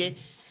million yẹn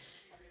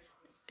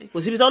kò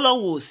síbi tó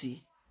lọ́hùn ò sí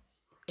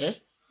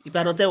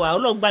Ìbàdàn tẹwà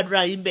Ọlọ́run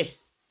gbàdúrà yín bẹ̀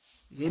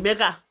ní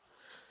Mẹ́kà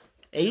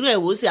ẹ̀yin náà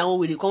ẹ̀ wò ó sí àwọn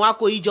wèrè kan wá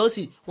kó yín jọ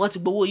sí wọ́n ti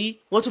gbowó yín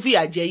wọ́n tún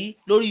fìyà jẹ yín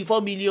lórí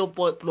 4 million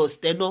plus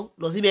tẹ́ná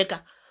lọ sí Mẹ́kà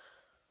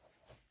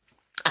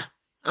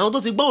àwọn tó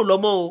ti gbóhùn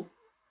lọ́mọ o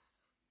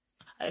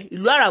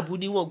ìlú àràbù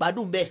ni wọn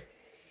gbádùn bẹ́ẹ̀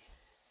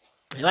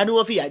ẹ̀ wá ní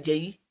wọ́n fìyà jẹ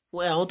yín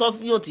àwọn tó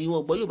yàn tí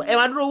wọn gbọ́ Yorùbá ẹ̀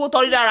máa dúró owó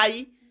tọ́rí lára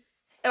yín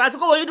ẹ̀ máa ti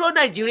kó wọ́n yín dúró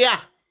Nàìjíríà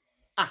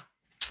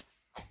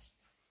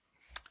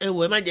ẹ wò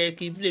ẹ má jẹ́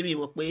kí n lè mi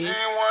mọ̀ pé.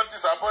 tí wọ́n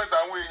disappoint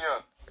àwọn èèyàn.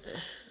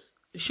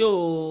 ṣó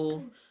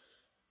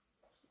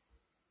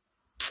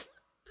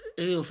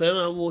èmi ò fẹ́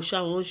máa wo ṣó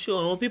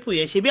àwọn people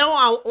yẹn ṣebí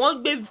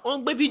wọ́n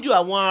gbé fídíò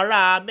àwọn ará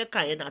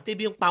Mẹ́kà yẹn náà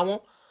tẹ́bí ń pa wọ́n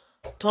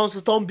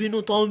tó ń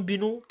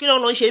bínú kí ló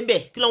ń lọ ṣe ń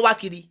bẹ̀ kí ló ń wá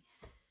kiri.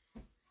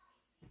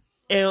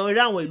 rí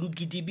àwọn ìlú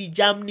gidi bíi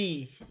Germany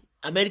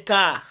America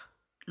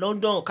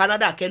London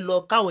Canada kẹ́ lọ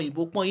káwọn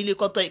òyìnbó pọ́n ilé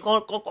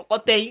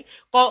kọ́tẹ́yìn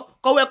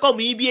kọ́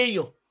wẹ́kọ̀mù yín bí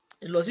èèyàn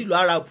ẹ lọ sí ìlú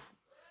Arab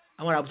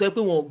àwọn Arab tó yẹ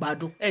pé wọn ò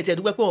gbádùn ẹ tiẹ̀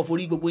dúpẹ́ pé wọn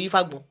forí gbogbo yín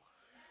fàgbọ́n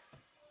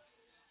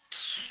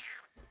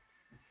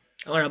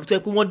àwọn Arab tó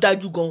yẹ pé wọ́n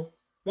dájú gan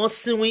wọ́n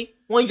sínwín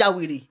wọ́n ya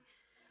wèrè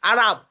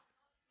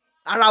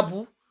Arabu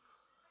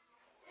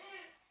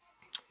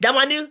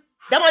Jámánì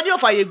ò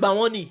fàyè gbà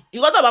wọ́n ni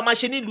nǹkan tó bá máa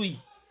ṣe nílùú yìí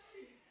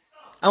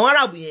àwọn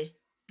Arab yẹn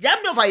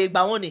Jámánì ò fàyè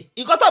gbà wọ́n ni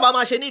nǹkan tó bá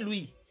máa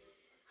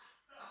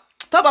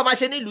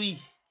ṣe nílùú yìí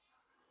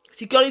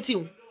security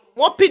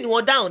wọ́n pin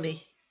wọn down ni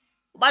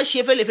bá ṣe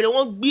fẹ́lẹ́fẹ́lẹ́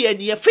wọ́n gbé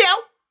ẹnìyẹn fẹ́ẹ́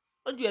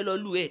wọ́n ju ẹ lọ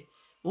lù ẹ̀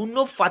òun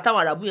ló fà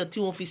táwọn Arabu yẹn tí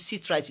wọ́n fi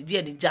sit right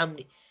díẹ̀ ní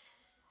Germany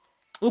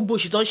gbogbo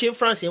òṣì tó ń ṣe ní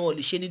France yẹn wọ́n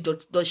lè ṣe ní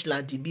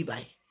Deutschland bí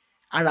báyìí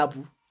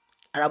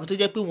Arabu tó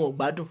jẹ́ pé wọn ò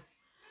gbádùn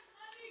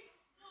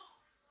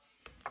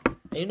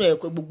ẹ̀yin náà ẹ̀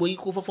pé gbogbo yín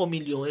kó 4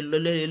 million ẹ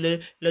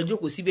lọ́jọ́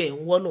kò síbẹ̀ ẹ̀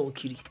ń wọ́ lọ́hùn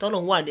kiri tọ́nà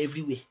wà ní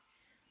everywhere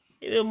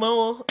ẹ mọ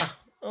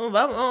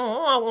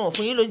wọn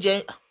fún yín ló ń jẹ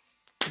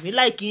èmi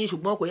láìkí yín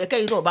ṣùgbọ́n kò yẹ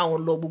kẹ́yìn náà bá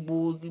wọn lọ gbogbo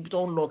ibi tó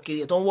ń lọ kiri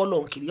tó ń wọ́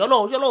lọ́hùn kiri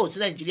Ọlọ́run sí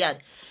Nàìjíríà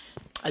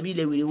àbí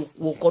ilẹ̀ wèrè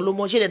wò kan ló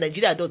mọ ṣé ilẹ̀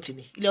Nàìjíríà dọ̀tí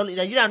ni ilẹ̀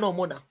Nàìjíríà náà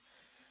mọ̀ náà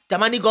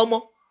Jámánì gan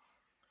mọ́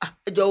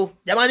ẹjọ́ o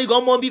Jámánì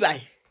gan mọ́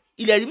bíbáyìí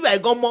ilẹ̀ bíbáyìí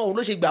gan mọ́ òun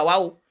ló ṣe gbà wá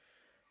o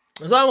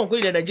ọ̀sán wà mọ̀ pé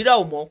ilẹ̀ Nàìjíríà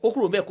ò mọ̀ kó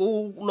kúrò bẹ́ẹ̀ kó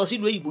lọ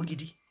sílùú èyìnbó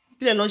gidi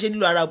ilẹ̀ lọ́n ṣe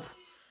nílùú Arabu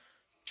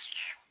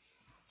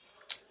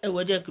ẹ wọ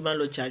jẹ́ kí n máa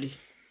lọ jàre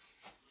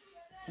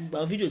gbogbo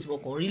àwọn fídíò tí mo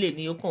kàn rí lè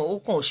ní ó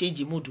kàn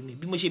ṣéǹjì múndù mi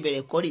bí mo ṣe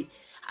bẹ̀rẹ̀ kọ́ rè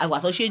àgbà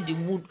tó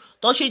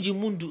ṣéǹjì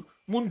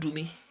múndù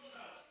mi.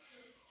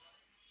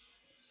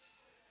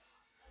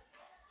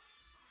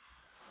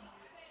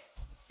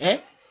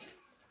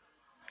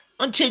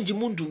 wọ́n ṣéǹjì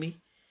múndù mi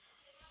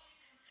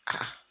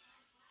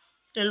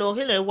ẹ lọ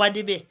kí lè wá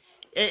débẹ̀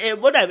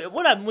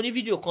bọ́dà mo ní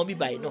fídíò kan bí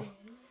báyìí náà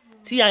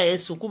tí àyẹ̀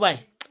sunkún báyìí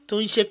tó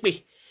ń ṣépè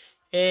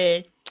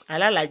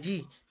alálàájì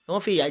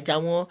wọ́n fi ìyà já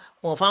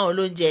wọn fáwọn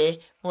lóúnjẹ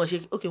wọn ṣe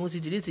ok mo ti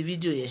delete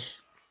fídíò yẹn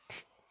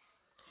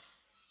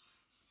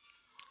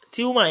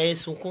tí woman yẹn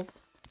sunkún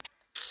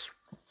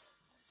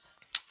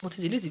mo ti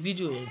delete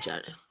fídíò yẹn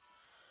jàre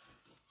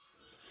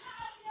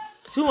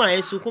tí woman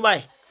yẹn sunkún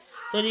báyìí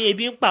tó ní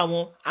ebi ń pa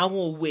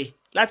àwọn òwe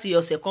láti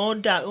ọ̀sẹ̀ kan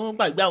wọ́n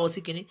gbàgbé àwọn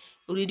sí kinní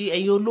orídìí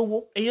ẹ̀yin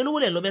olówó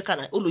lẹ̀ lọ Mẹ́kà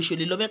náà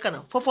olóṣèlú lọ Mẹ́kà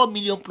náà 4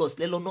 million plus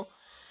lẹ́ lọ́nà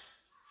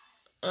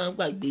wọ́n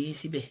gbàgbé yín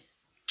síbẹ̀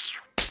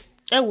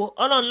ẹ wo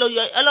Ọlọ́run ló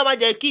yọ ọlọ́mọ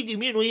jẹ́ kí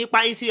ìgbìmíràn yín pa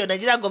yín síbẹ̀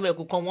Nàìjíríà gọ́ọ̀mẹ̀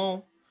kò kàn wọ́n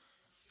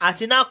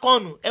àti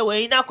nákọ́ọ̀nù ẹ wọ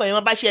ẹ̀yin nákọ́ọ̀ ẹ̀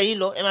máa bá ṣe ẹ̀yin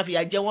lọ ẹ máa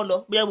fìyà jẹ wọ́n lọ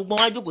bóyá gbogbo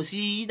wọn á jókòó sí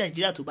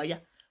Nàìjíríà tó bá yá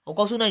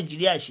ọkọ sún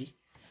Nàìjíríà ṣe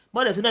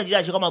bọ́ọ̀dẹ̀ sún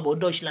Nàìjíríà ṣe kọ́ máa bọ̀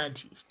Deutschland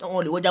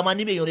wọn lè wọ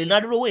Jámánì bí èèyàn lè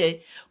ládùúró owó yẹn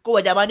kó wọ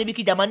Jámánì bí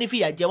kí Jámánì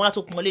fìyà jẹ wọn á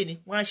tó pọn lé ni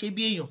wọn á ṣe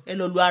bí èèyàn ẹ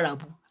lọ lu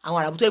Arabu àwọn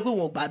Arabu tó yẹ pé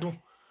wọn ò gbádùn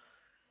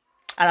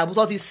Arabu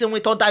tó ti sínwín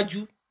tó dájú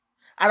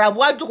Arabu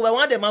á jókòó báyìí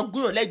wọn á dẹ̀ máa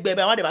gúnyàn lẹ́gbẹ̀ẹ́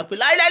báyìí wọn á dẹ̀ máa pè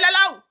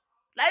láíláíláíláù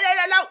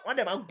wọn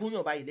dẹ̀ máa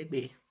gúnyàn báyìí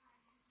lẹ́gbẹ̀ẹ́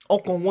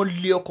ọkàn wọn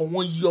lé ọkàn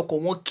wọn yí ọkàn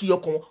wọn kí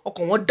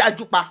ọkàn wọn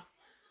dájú pa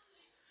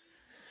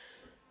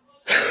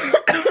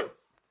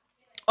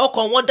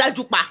ọkàn wọn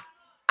dájú pa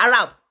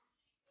Arab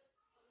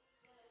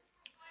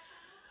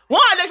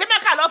wọn ò lè ṣe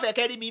Mẹ́kà lọ́fẹ̀ẹ́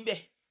kẹ́rí mi bẹ́ẹ̀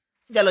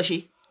níjà lọ ṣe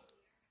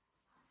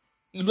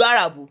ìlú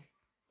Arabu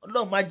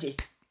Ọlọ́run má jẹ́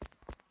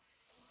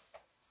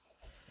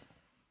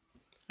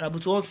Arabu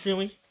tí wọ́n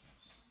sínwín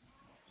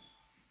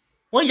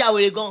wọ́n ya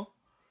wèrè gan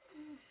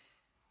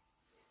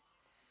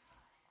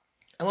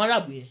àwọn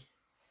Arabu yẹn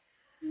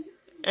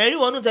ẹ̀rí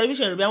wọnú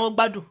tẹlifíṣàn rẹ̀ bí wọ́n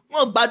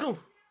gbádùn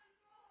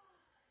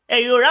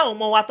ẹ̀yin òrà àwọn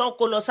ọmọ wa tán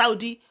kó lọ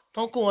Saudi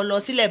tán kó wọn lọ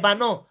sí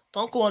Lebanon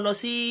tán kó wọn lọ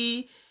sí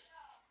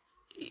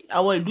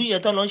àwọn ìlú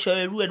yẹn tán lọ ń ṣe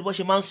ẹrú ẹni bó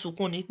ṣe máa ń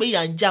sunkún ni pé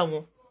ìyà ń já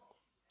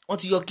wọn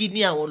ti yọ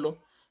kídní àwọn lọ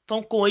tán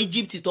kó wọn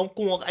Egypt tán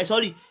kó wọn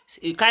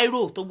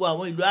Cairo tó gbọ́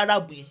àwọn ìlú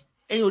Arabu yẹn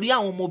ẹ̀yin òrí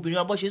àwọn ọmọbìnrin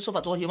wa bó ṣe ń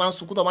sọ̀fà tó wọ́n ṣe máa ń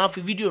sunkún tó máa ń fi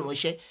fídíò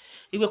ránṣẹ́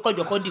wípé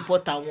kọjọ kọ́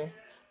dìpọ́t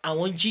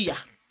àwọn ń jìyà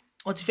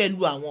wọ́n ti fẹ́ lu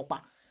àwọn pa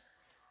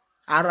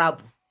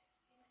Arabu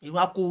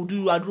ìwà kó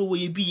dúró adúrówó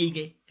iyebíye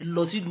yẹn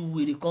lọ sílùú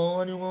wèrè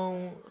kan ni wọ́n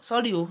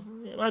sọ́rí o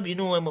ẹ má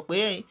bínú ẹ mọ̀ pé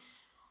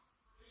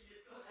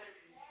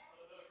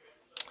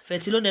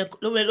fẹ̀tí ló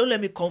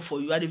let me come for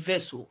you at the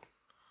verse o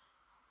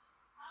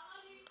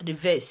at the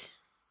verse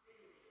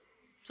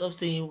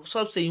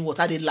stop saying what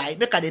I dey lie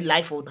make I dey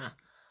lie for una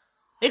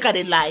make I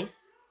dey lie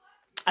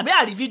àbí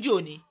àrí fídíò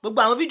ni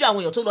gbogbo àwọn fídíò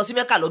àwọn èèyàn tó lọ sí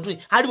Mẹ́kà lọ́dún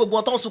yìí àrí gbogbo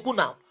wọn tó ń sunkún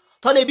náà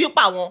tó lè bí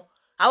pa wọn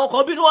àwọn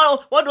kan bínú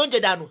wọn dò ń jẹ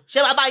dànù ṣé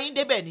bàbá yín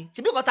débẹ̀ ni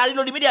ṣebí kan tarí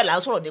lórí mídíà là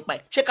ń sọ̀rọ̀ nípa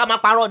ẹ̀ ṣé ká máa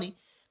parọ́ ni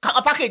ká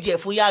máa pákéjì ẹ̀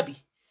fún yáàbí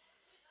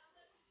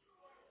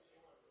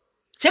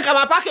ṣé ká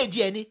máa pákéjì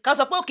ẹ̀ ni ká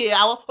sọ pé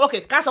òkè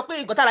ká sọ pé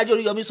nǹkan tálájẹ́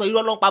Oríyọmí sọ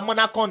irọ́ lọ́npa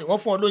mọ́nákàn ni wọ́n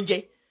fún ọ lóúnjẹ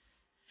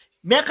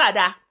Mẹ́kà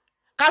dá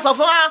ká sọ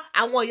fún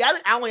àwọn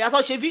ìyá tó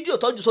ṣe fídíò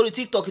tó jù sórí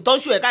TikTok tó ń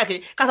ṣù ẹ̀ káàkiri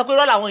ká sọ pé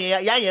irọ́ làwọn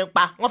ìyá yẹn ń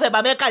pa wọ́n fẹ́ bà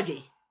Mẹ́kà jẹ́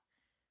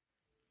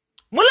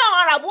mú láwọn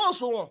Àràbù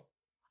òṣùwọ̀n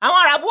àwọn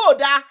Àràbù ò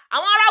dáa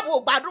àwọn Àràbù ò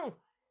gbádùn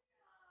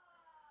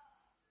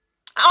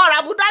àwọn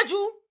Àràbù dájú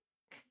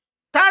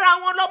tara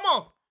wọn lọ́mọ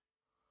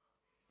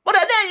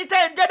bọ́dẹ̀ ní ẹ̀yin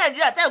tẹ́ ń jẹ́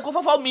Nàìjíríà tẹ́ ń kó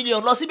 4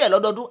 million lọ síbẹ̀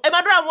lọ́dọọdún ẹ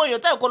máa dúró àwọn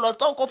èèyàn tẹ́ ń kó lọ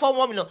tó ń kó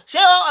 4 million ṣé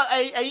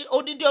ẹ̀yin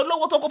odindi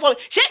olówó tó kó 4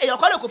 million ṣé èèyàn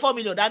kọ́ lè kó 4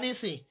 million dání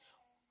sìn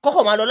kókò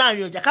máa lọ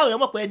láàrin ọjà káwọn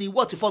èèyàn mọ̀ pé ẹni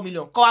wọ́ọ̀tì 4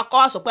 million kọ́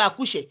wá sọ pé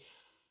akúṣẹ̀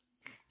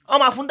wọ́n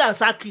máa fún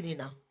dànsákì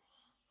nìyà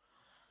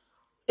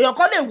èèyàn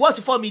kọ́ lè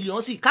wọ́ọ̀tì 4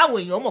 million sí káwọn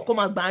èèyàn mọ̀ kó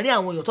máa gbà rín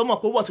àwọn èèyàn tó mọ̀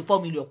pé wọ́ọ̀tì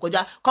 4 million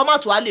kọjá kọ́ má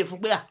tó á lè fún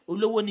pé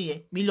olówó nìyẹn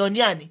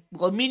mílíọ̀nìà ni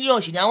because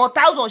million sì ni àwọn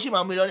thousand sì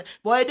máa mílíọ̀nì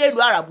bọ́ ẹ dé ìlú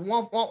Àràbù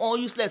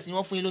wọ́n useless ni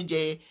wọ́n fún yín lóúnjẹ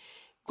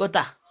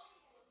gọ́tà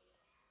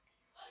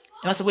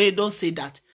ẹ wá sọ pé don't say that